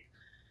I make.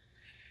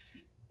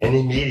 And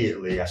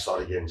immediately I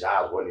started getting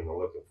jobs I wasn't even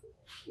looking for.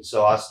 And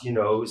so I was,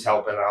 was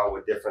helping out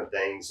with different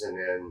things. And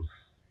then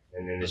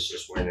And then it's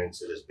just went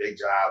into this big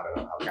job,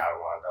 and I've got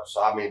it lined up.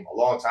 So I mean, a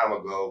long time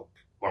ago,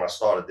 when I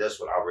started this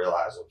one, I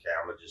realized, okay,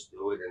 I'm gonna just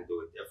do it and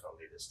do it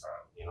differently this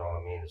time. You know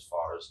what I mean? As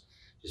far as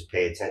just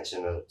pay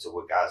attention to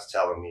what God's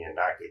telling me and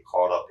not get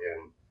caught up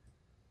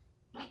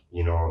in,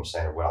 you know what I'm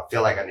saying, what I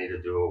feel like I need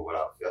to do or what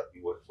I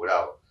feel,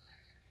 whatever.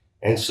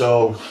 And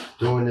so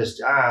doing this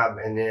job,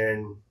 and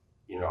then,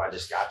 you know, I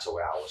just got to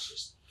where I was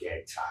just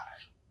dead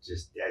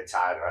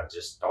tired. And I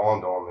just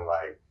dawned on me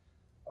like,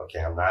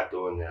 okay, I'm not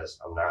doing this.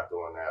 I'm not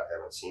doing that. I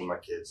haven't seen my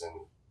kids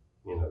in,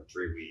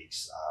 3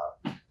 weeks.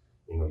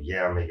 You know,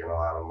 yeah, I'm making a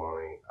lot of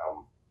money.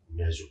 I'm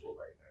miserable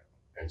right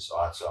now. And so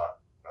I thought,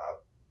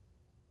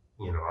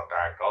 I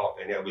backed off,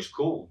 and it was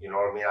cool. You know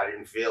what I mean? I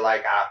didn't feel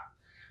like I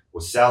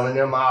was selling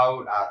them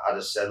out. I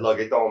just said, look,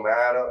 it don't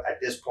matter. At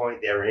this point,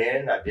 they're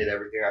in. I did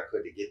everything I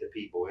could to get the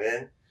people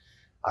in.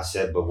 I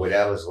said, but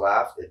whatever's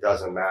left, it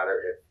doesn't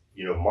matter if,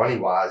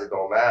 money-wise, it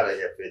don't matter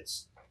if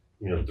it's,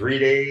 3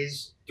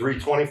 days, 3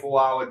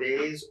 24-hour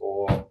days,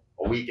 or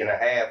a week and a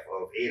half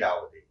of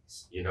 8-hour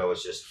days.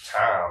 It's just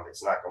time.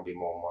 It's not going to be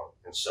more money.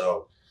 And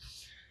so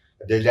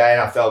I did that,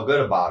 and I felt good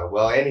about it.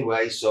 Well,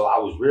 anyway, so I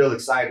was real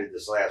excited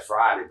this last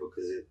Friday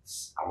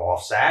because I'm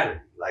off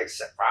Saturday. Like,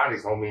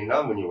 Fridays don't mean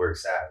nothing when you work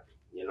Saturday.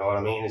 You know what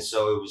I mean? And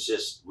so it was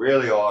just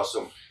really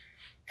awesome.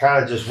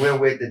 Kind of just went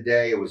with the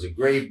day. It was a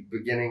great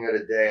beginning of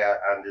the day.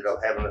 I ended up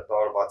having a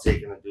thought about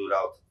taking the dude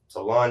out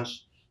to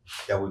lunch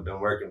that we've been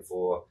working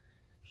for.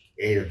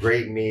 Ate a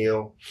great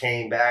meal,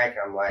 came back.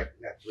 I'm like,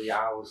 we got 3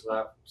 hours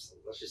left. So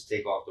let's just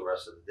take off the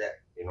rest of the day.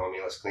 You know what I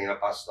mean? Let's clean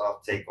up our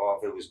stuff, take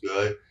off. It was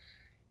good.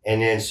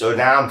 And then, so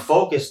now I'm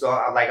focused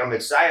on, I'm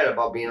excited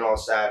about being on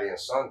Saturday and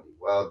Sunday.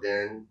 Well,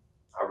 then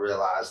I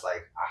realized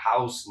like our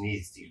house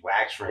needs, these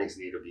wax rings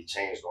need to be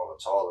changed on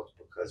the toilets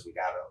because we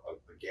got a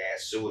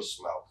gas sewer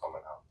smell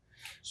coming out.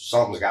 So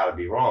something's got to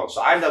be wrong.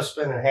 So I ended up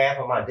spending half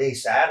of my day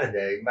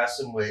Saturday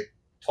messing with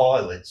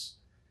toilets,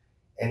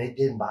 and it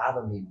didn't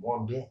bother me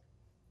one bit.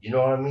 You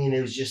know what I mean?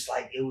 It was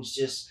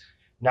just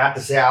not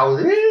to say I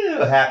was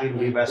happy to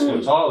be messing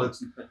with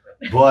toilets,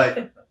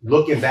 but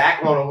looking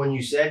back on it when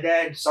you said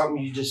that,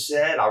 something you just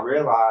said, I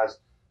realized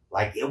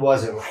like it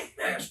wasn't like,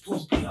 man, I'm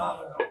supposed to be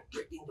out and I'm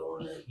freaking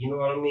doing it. You know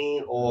what I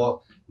mean?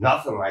 Or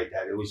nothing like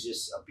that. It was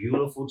just a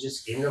beautiful,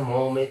 just in the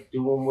moment,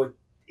 doing what,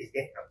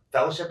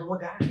 fellowship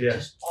with God. Yeah.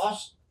 Just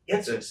awesome.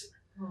 Intimacy.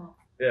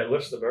 Yeah, it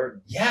lifts the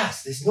burden.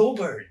 Yes, there's no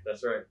burden.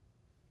 That's right.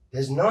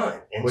 There's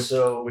none. And which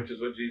which is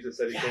what Jesus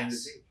said he came to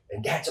do.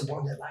 And that's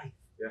abundant life.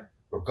 Yeah.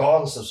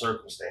 Regardless of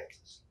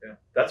circumstances. Yeah.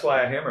 That's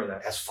why I hammer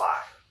that. That's fire.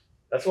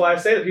 That's why I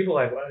say to people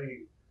like,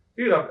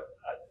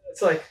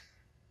 it's like,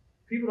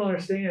 people don't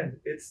understand.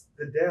 It's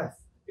the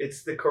death.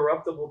 It's the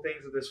corruptible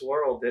things of this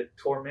world that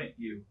torment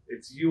you.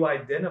 It's you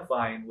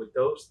identifying with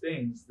those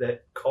things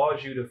that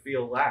cause you to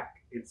feel lack.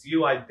 It's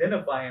you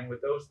identifying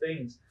with those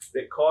things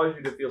that cause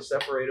you to feel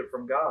separated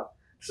from God.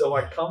 So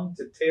I come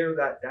to tear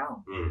that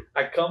down.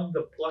 I come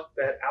to pluck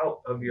that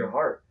out of your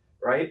heart,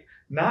 right?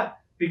 Not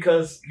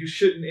because you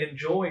shouldn't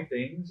enjoy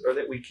things or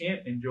that we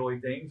can't enjoy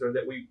things or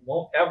that we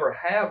won't ever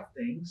have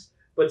things,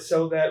 but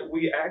so that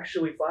we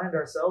actually find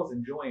ourselves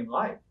enjoying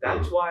life.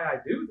 That's why I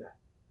do that,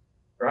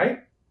 right?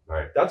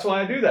 Right. That's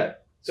why I do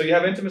that. So you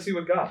have intimacy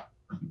with God.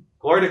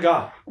 Glory to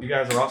God. You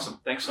guys are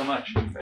awesome. Thanks so much.